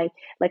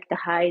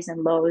highs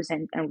and lows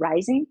and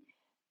rising.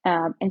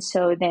 And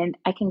so then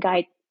I can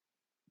guide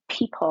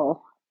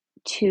people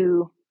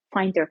to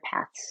find their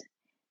paths.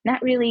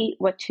 Not really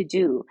what to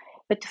do,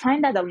 but to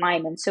find that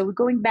alignment. So we're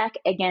going back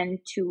again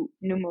to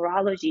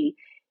numerology.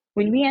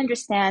 When we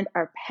understand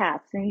our path,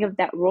 think of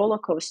that roller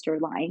coaster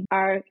line,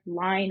 our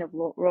line of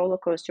roller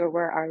coaster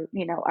where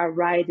our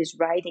ride is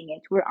riding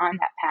it. We're on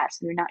that path.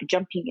 We're not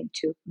jumping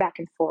into back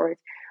and forth.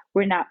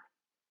 We're not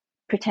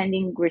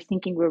pretending we're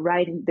thinking we're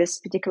riding this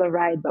particular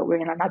ride, but we're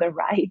in another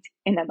ride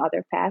in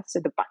another path. So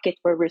the bucket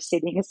where we're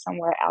sitting is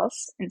somewhere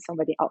else in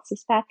somebody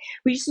else's path.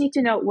 We just need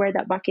to know where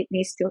that bucket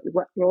needs to,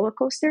 what roller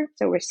coaster.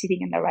 So we're sitting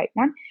in the right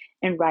one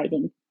and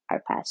riding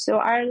our path. So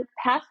our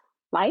path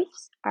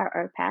lives are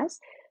our paths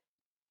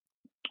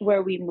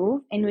where we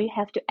move, and we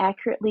have to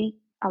accurately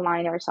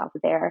align ourselves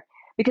there.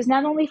 Because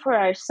not only for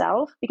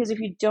ourselves, because if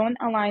you don't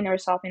align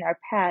ourselves in our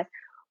path,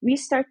 we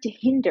start to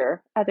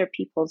hinder other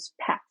people's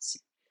paths.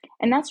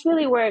 And that's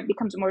really where it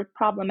becomes more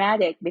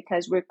problematic,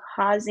 because we're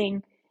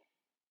causing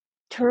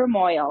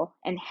turmoil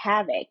and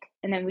havoc,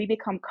 and then we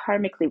become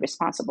karmically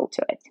responsible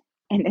to it.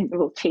 and then it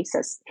will chase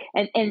us.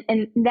 And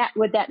that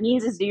what that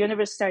means is the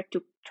universe start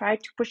to try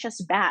to push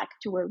us back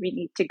to where we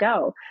need to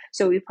go.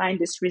 So we find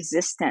this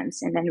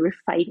resistance, and then we're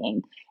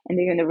fighting, and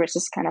the universe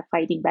is kind of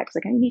fighting back. It's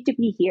like, I need to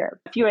be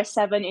here. If you're a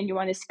 7 and you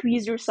want to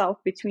squeeze yourself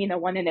between a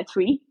 1 and a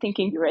 3,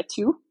 thinking you're a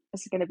 2,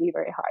 it's going to be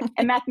very hard.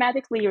 And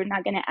mathematically, you're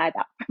not going to add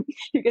up.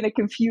 You're going to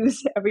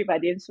confuse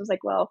everybody. And so it's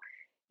like, well,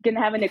 you're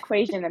going to have an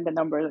equation and the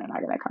numbers are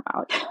not going to come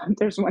out.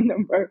 There's one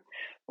number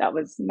that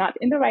was not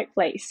in the right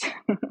place.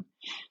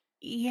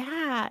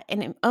 Yeah.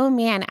 And oh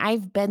man,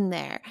 I've been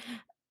there.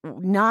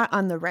 Not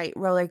on the right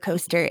roller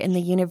coaster, and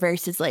the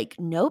universe is like,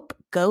 nope,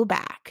 go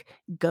back,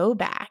 go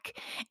back.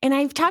 And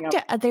I've talked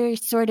Yep. to other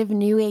sort of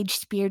new age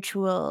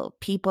spiritual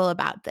people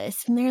about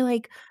this, and they're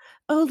like,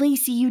 oh,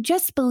 Lacey, you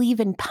just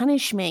believe in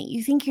punishment.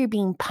 You think you're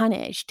being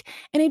punished.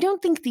 And I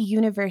don't think the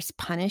universe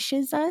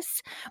punishes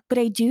us, but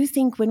I do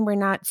think when we're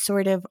not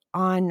sort of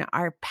on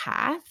our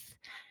path,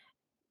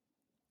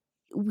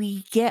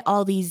 we get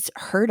all these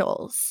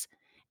hurdles.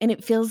 And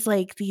it feels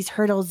like these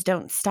hurdles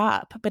don't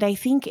stop. But I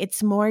think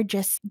it's more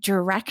just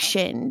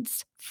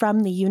directions from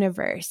the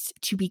universe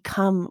to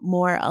become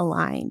more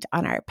aligned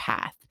on our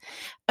path.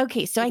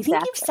 Okay, so I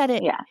think you've said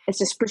it. Yeah, it's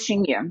just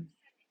pushing you.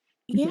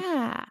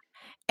 Yeah.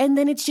 And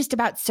then it's just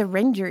about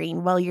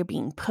surrendering while you're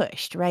being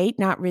pushed, right?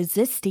 Not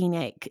resisting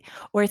it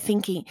or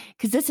thinking,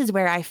 because this is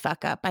where I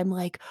fuck up. I'm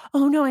like,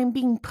 oh no, I'm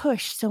being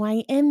pushed, so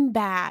I am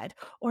bad,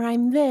 or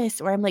I'm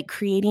this, or I'm like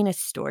creating a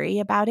story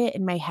about it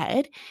in my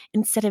head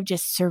instead of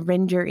just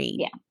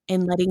surrendering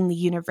and letting the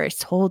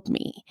universe hold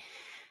me.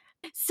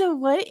 So,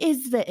 what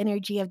is the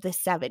energy of the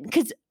 7?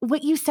 Because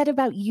what you said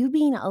about you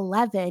being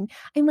 11,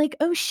 I'm like,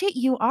 oh shit,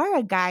 you are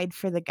a guide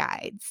for the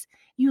guides.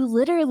 You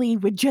literally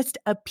would just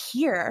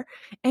appear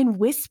and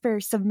whisper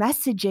some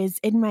messages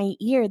in my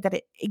ear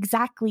that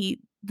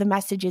exactly the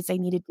messages I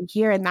needed to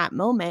hear in that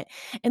moment.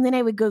 And then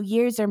I would go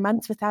years or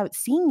months without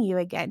seeing you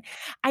again.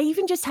 I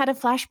even just had a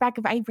flashback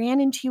of I ran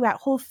into you at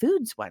Whole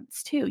Foods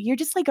once too. You're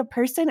just like a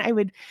person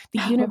the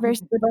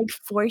universe would like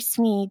force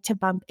me to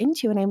bump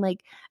into. And I'm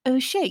like, oh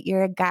shit,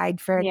 you're a guide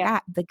for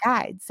the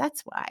guides.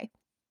 That's why.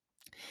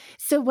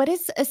 So what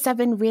does a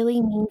 7 really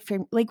mean for,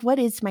 like, what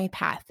is my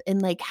path?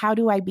 And like, how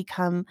do I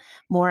become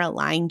more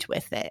aligned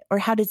with it? Or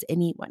how does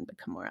anyone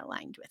become more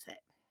aligned with it?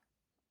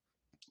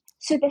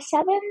 So the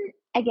 7,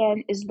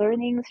 again, is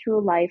learning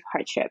through life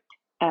hardship.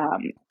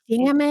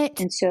 Damn it.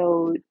 And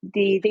so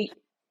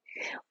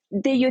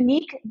the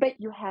unique, but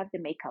you have the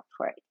makeup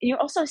for it. You're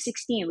also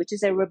 16, which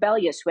is a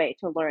rebellious way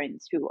to learn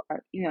through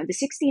our, the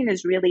 16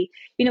 is really,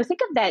 think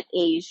of that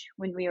age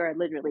when we were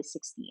literally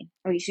 16.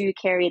 Or you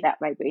carry that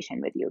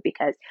vibration with you,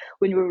 because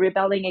when we're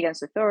rebelling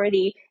against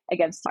authority,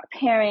 against our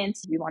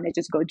parents, we want to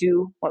just go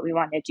do what we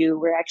want to do.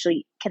 We're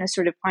actually kind of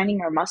sort of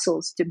finding our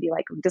muscles to be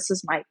like, this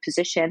is my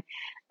position.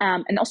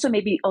 And also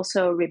maybe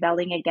also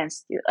rebelling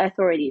against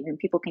authority. When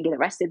people can get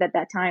arrested at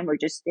that time, or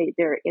just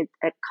they're in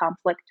a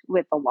conflict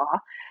with the law.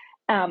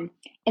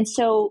 And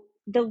so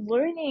the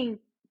learning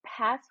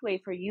pathway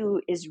for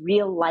you is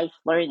real life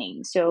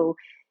learning. So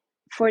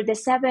for the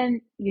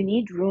 7, you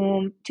need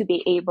room to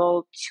be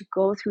able to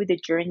go through the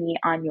journey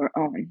on your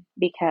own,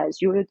 because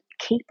you're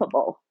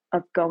capable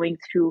of going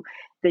through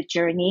the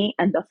journey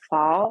and the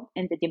fall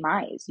and the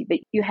demise. But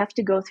you have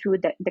to go through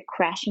the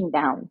crashing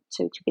down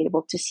to be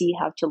able to see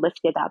how to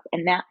lift it up.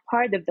 And that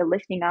part of the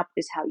lifting up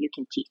is how you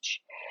can teach.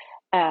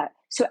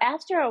 So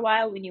after a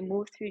while, when you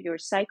move through your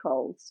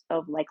cycles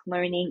of like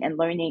learning and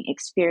learning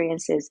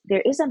experiences,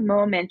 there is a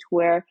moment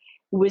where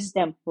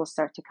wisdom will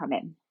start to come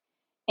in.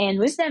 And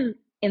wisdom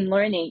in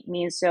learning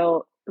means,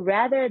 so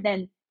rather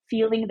than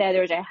feeling that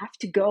urge, I have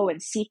to go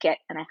and seek it,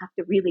 and I have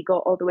to really go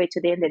all the way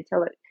to the end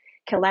until it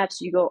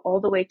collapses, you go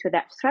all the way to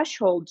that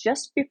threshold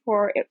just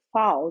before it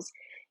falls,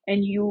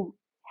 and you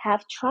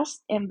have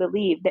trust and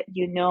believe that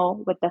you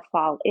know what the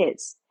fall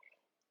is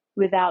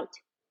without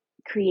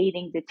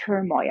creating the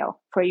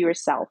turmoil for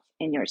yourself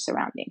and your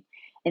surrounding.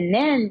 And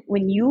then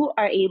when you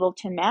are able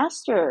to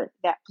master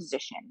that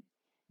position,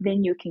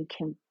 then you can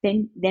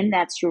then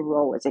that's your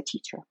role as a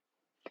teacher,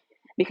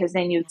 because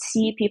then you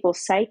see people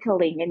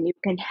cycling and you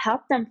can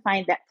help them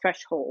find that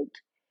threshold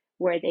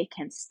where they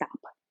can stop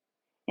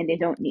and they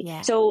don't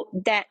need. So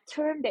that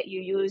term that you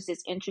use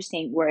is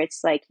interesting, where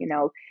it's like,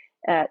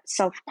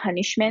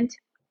 self-punishment.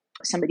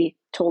 Somebody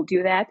told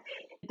you that.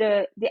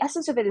 The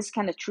essence of it is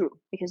kind of true,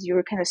 because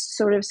you're kind of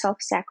sort of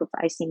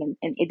self-sacrificing,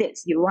 and it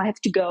is. You have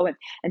to go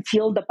and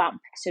feel the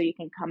bump so you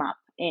can come up.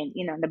 And,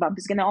 the bump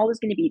is always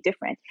going to be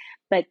different.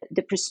 But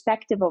the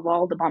perspective of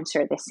all the bumps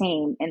are the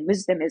same, and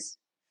wisdom is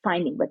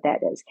finding what that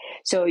is.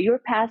 So your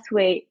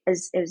pathway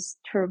is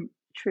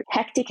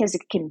hectic as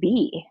it can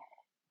be.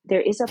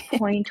 There is a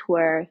point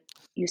where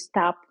you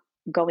stop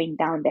going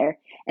down there,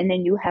 and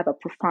then you have a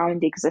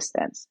profound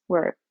existence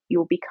where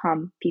you'll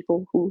become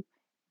people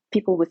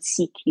would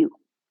seek you,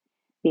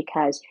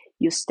 because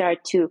you start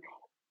to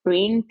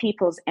bring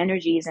people's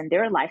energies and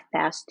their life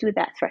paths to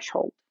that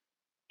threshold.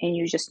 And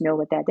you just know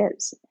what that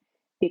is,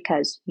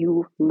 because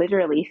you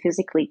literally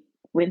physically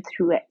went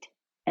through it.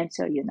 And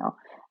so,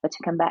 but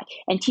to come back.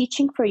 And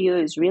teaching for you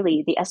is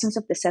really the essence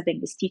of the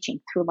seven is teaching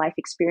through life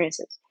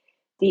experiences.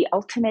 The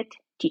ultimate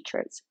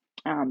teachers,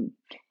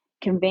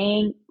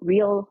 conveying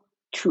real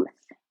truth,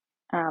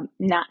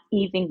 not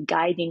even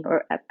guiding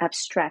or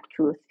abstract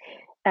truth.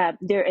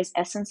 There is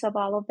essence of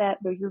all of that,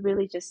 where you're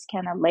really just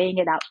kind of laying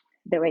it out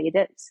the way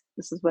it is.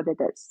 This is what it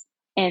is.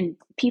 And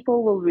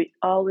people will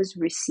always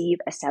receive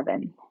a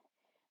seven,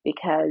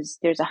 because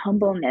there's a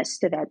humbleness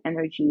to that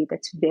energy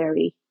that's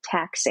very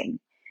taxing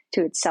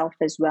to itself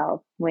as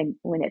well. When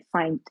it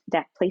finds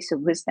that place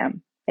of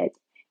wisdom, that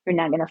you're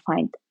not going to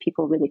find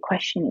people really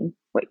questioning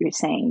what you're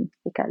saying,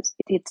 because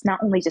it's not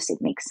only just it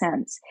makes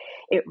sense,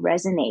 it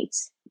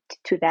resonates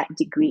to that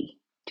degree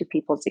to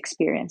people's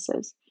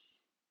experiences.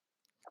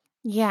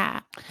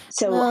 Yeah.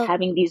 So Well,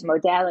 having these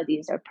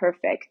modalities are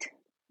perfect.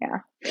 Yeah.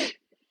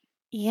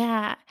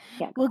 yeah.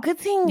 Yeah. Well, good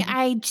thing Mhm.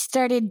 I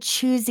started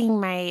choosing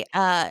my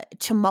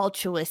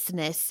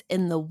tumultuousness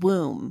in the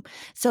womb.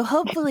 So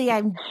hopefully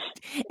and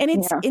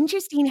it's Yeah.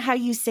 interesting how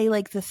you say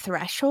like the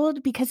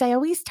threshold, because I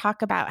always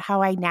talk about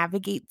how I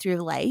navigate through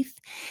life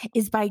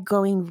is by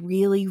going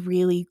really,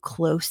 really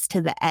close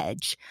to the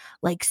edge,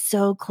 like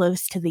so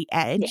close to the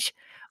Yeah. edge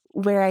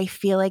where I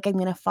feel like I'm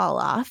going to fall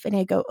off and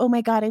I go, oh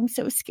my God, I'm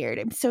so scared.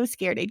 I'm so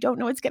scared. I don't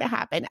know what's going to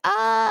happen.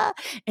 Ah,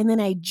 and then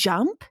I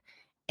jump.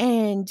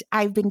 And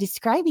I've been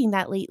describing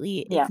that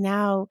lately Yeah. is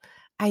now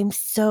I'm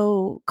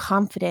so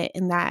confident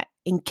in that,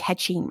 in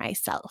catching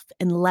myself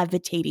and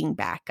levitating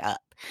back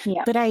up.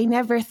 Yeah. But I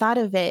never thought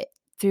of it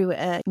through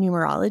a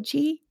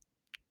numerology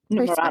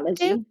perspective.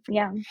 Numerology.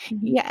 Yeah. Mhm.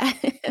 Yeah.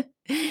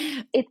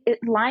 It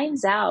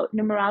lines out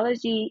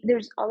numerology.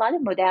 There's a lot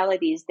of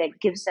modalities that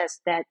gives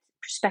us that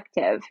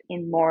perspective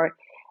in more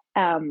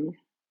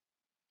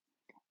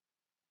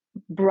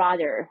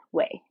broader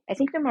way. I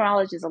think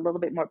numerology is a little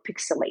bit more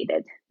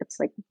pixelated. It's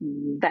like,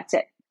 that's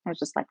it. I was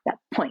just like that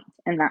point,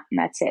 and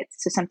that's it.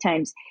 So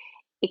sometimes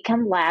it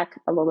can lack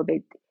a little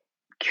bit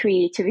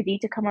creativity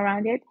to come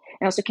around it,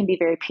 and also can be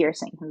very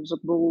piercing. It's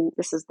like, "Ooh,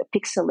 this is the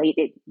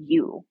pixelated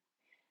you,"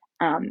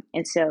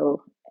 and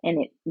so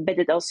but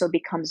it also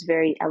becomes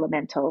very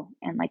elemental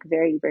and like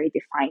very, very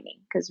defining,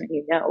 because when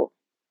you know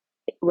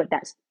what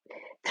that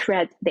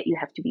thread that you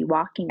have to be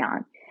walking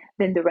on,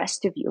 then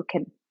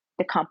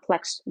the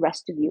complex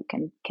rest of you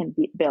can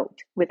be built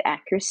with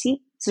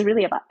accuracy. It's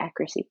really about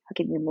accuracy. How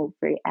can you move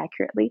very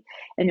accurately?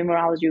 And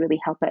numerology really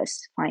help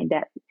us find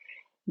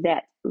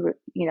that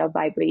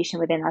vibration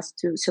within us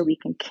too, so we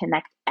can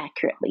connect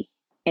accurately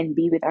and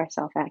be with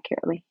ourselves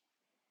accurately.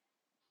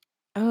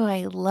 Oh,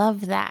 I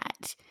love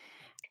that.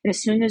 And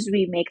as soon as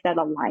we make that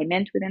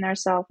alignment within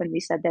ourselves and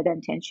we set that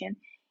intention,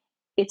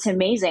 it's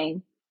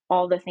amazing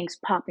all the things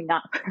popping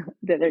up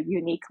that are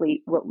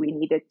uniquely what we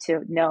needed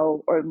to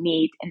know or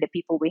meet, and the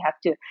people we have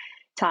to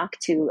talk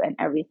to and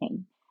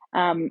everything.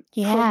 For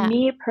Yeah.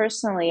 me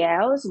personally, I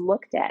always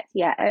looked at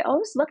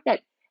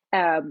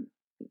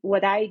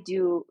what I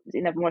do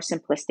in a more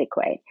simplistic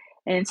way.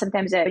 And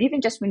sometimes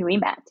even just when we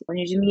met, when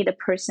you meet a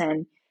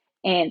person,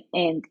 and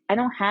I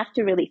don't have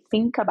to really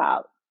think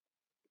about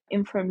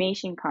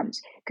information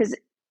comes, because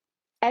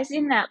as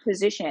in that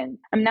position,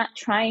 I'm not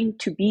trying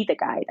to be the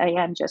guide. I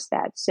am just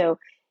that. So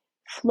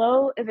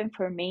flow of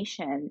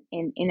information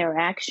in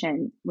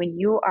interaction, when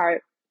you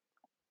are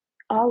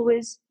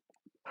always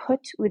put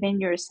within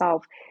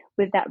yourself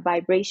with that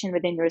vibration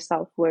within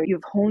yourself, where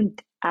you've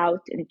honed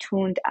out and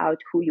tuned out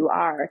who you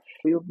are,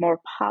 you're more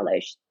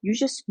polished, you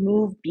just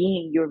move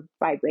being your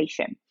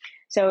vibration.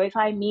 So if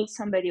I meet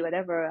somebody,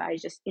 whatever, I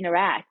just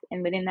interact,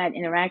 and within that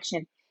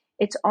interaction,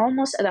 it's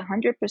almost at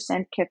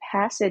 100%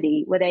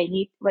 capacity. What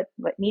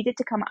needed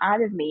to come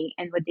out of me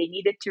and what they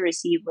needed to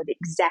receive was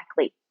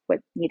exactly what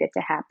needed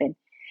to happen.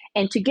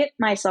 And to get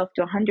myself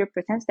to 100%,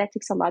 that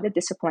takes a lot of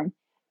discipline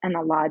and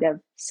a lot of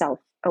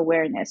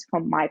self-awareness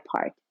from my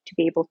part to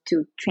be able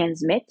to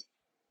transmit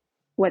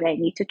what I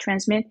need to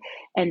transmit,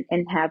 and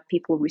have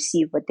people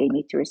receive what they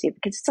need to receive.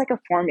 Because it's like a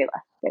formula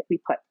that we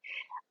put.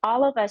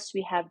 All of us,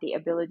 we have the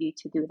ability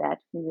to do that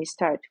when we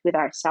start with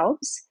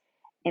ourselves,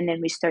 and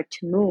then we start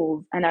to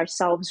move, and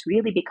ourselves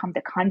really become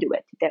the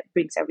conduit that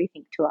brings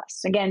everything to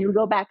us. Again, we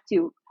go back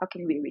to how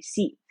can we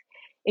receive,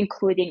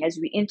 including as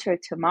we enter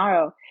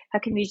tomorrow, how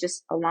can we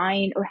just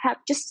align or have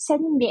just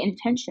setting the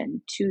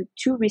intention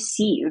to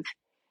receive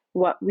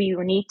what we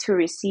need to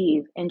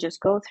receive, and just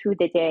go through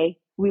the day,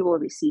 we will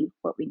receive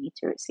what we need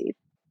to receive.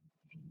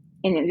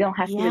 And we don't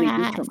have to really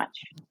do too Yes. much.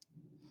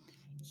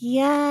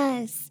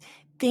 Yes.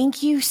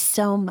 Thank you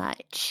so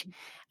much.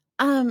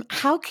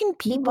 How can You're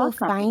people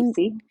welcome. find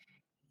See?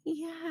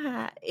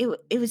 Yeah,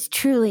 it was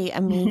truly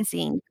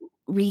amazing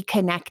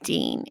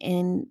reconnecting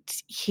and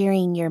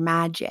hearing your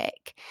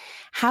magic.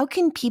 How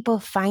can people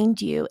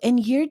find you?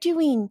 And you're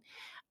doing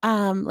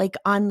like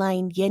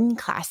online yin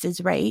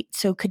classes, right?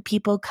 So could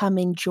people come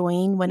and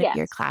join one of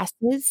your Yes,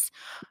 classes?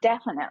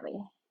 definitely.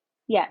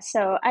 Yeah,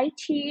 so I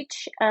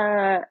teach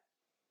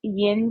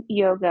yin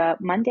yoga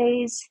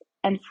Mondays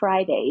and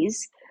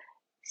Fridays,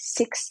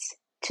 6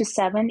 to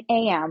 7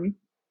 a.m.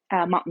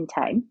 Mountain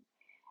Time.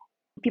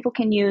 People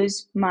can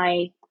use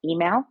my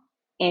email,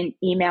 and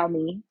email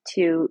me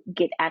to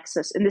get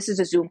access. And this is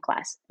a Zoom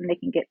class, and they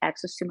can get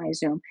access to my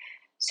Zoom.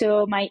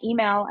 So my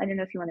email, I don't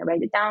know if you want to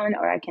write it down,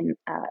 or I can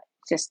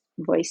just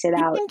voice it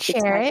out. can It's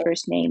share my it.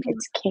 first name.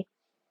 It's K.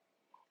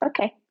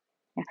 Okay.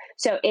 Yeah.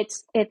 So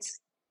it's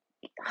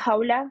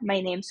Haula,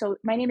 my name. So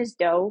my name is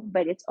Doe,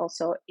 but it's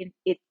also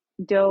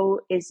Doe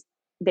is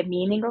the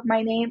meaning of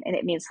my name, and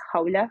it means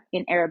Haula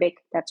in Arabic.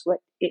 That's what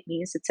it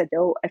means. It's a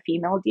doe, a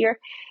female deer.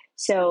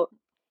 So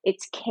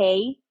it's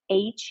KHAWLAH,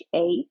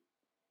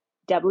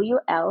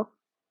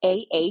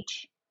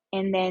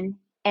 and then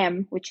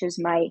M, which is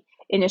my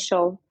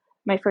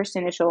first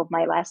initial of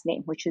my last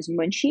name, which is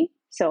Munshi.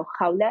 So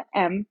Haula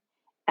M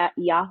at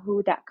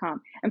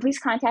yahoo.com. And please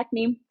contact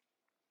me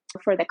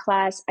for the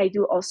class. I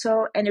do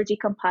also energy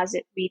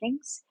composite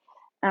readings.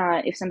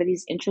 If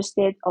somebody's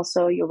interested,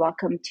 also you're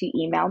welcome to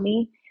email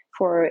me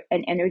for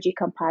an energy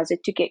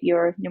composite to get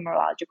your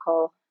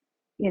numerological,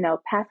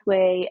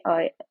 pathway,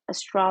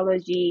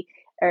 astrology,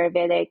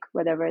 Ayurvedic,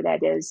 whatever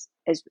that is.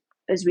 As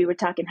we were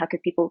talking, how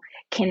could people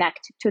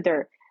connect to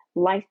their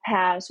life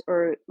paths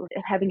or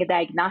having a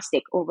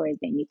diagnostic over it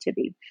they need to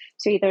be.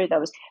 So either of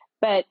those.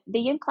 But the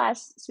yin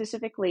class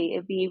specifically,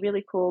 it'd be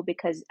really cool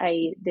because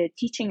the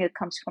teaching, it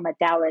comes from a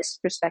Taoist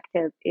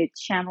perspective. It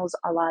channels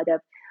a lot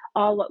of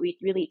all what we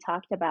really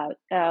talked about.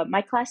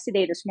 My class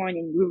today, this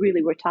morning, we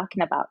really were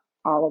talking about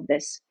all of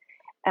this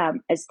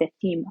as the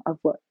theme of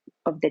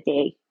the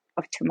day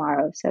of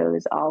tomorrow. So it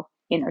was all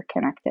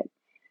interconnected.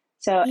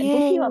 So and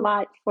thank you a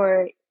lot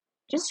for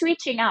just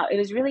reaching out. It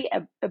was really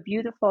a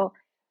beautiful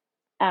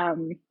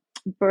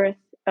birth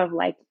of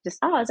I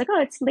was like,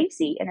 oh, it's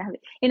Lacey. And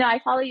I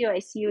follow you, I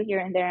see you here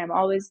and there. I'm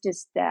always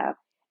just, I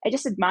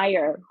just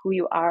admire who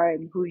you are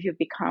and who you've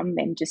become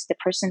and just the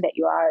person that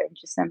you are. And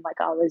just, I'm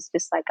always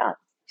just oh,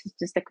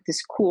 just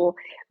this cool,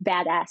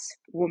 badass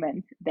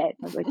woman that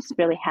I was just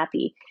really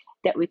happy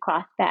that we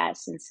crossed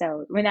paths. And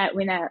so when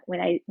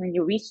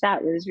you reached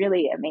out, it was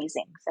really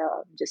amazing. So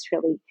I'm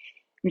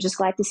just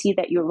glad to see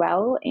that you're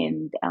well,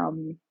 and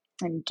I'm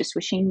just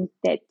wishing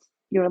that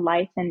your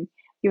life and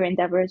your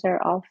endeavors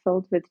are all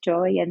filled with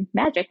joy and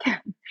magic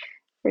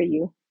for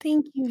you.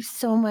 Thank you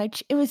so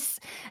much. It was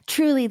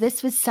truly,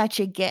 this was such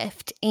a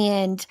gift,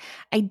 and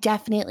I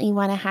definitely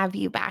want to have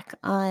you back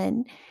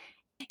on.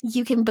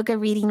 You can book a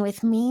reading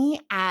with me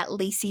at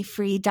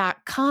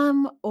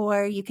lacyfree.com,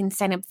 or you can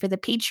sign up for the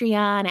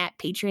Patreon at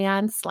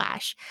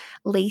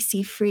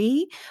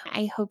patreon.com/lacyfree.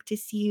 I hope to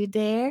see you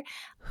there.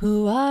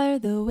 Who are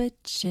the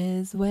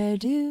witches? Where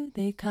do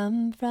they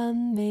come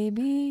from?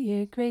 Maybe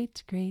your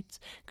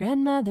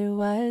great-great-grandmother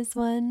was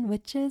one.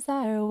 Witches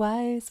are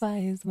wise,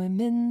 wise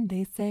women,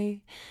 they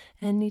say.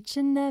 And each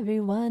and every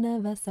one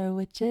of us are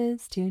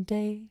witches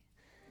today.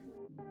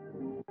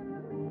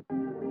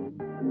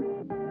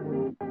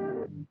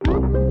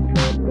 Thank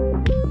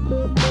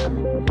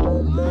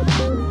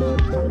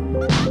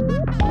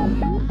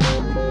you.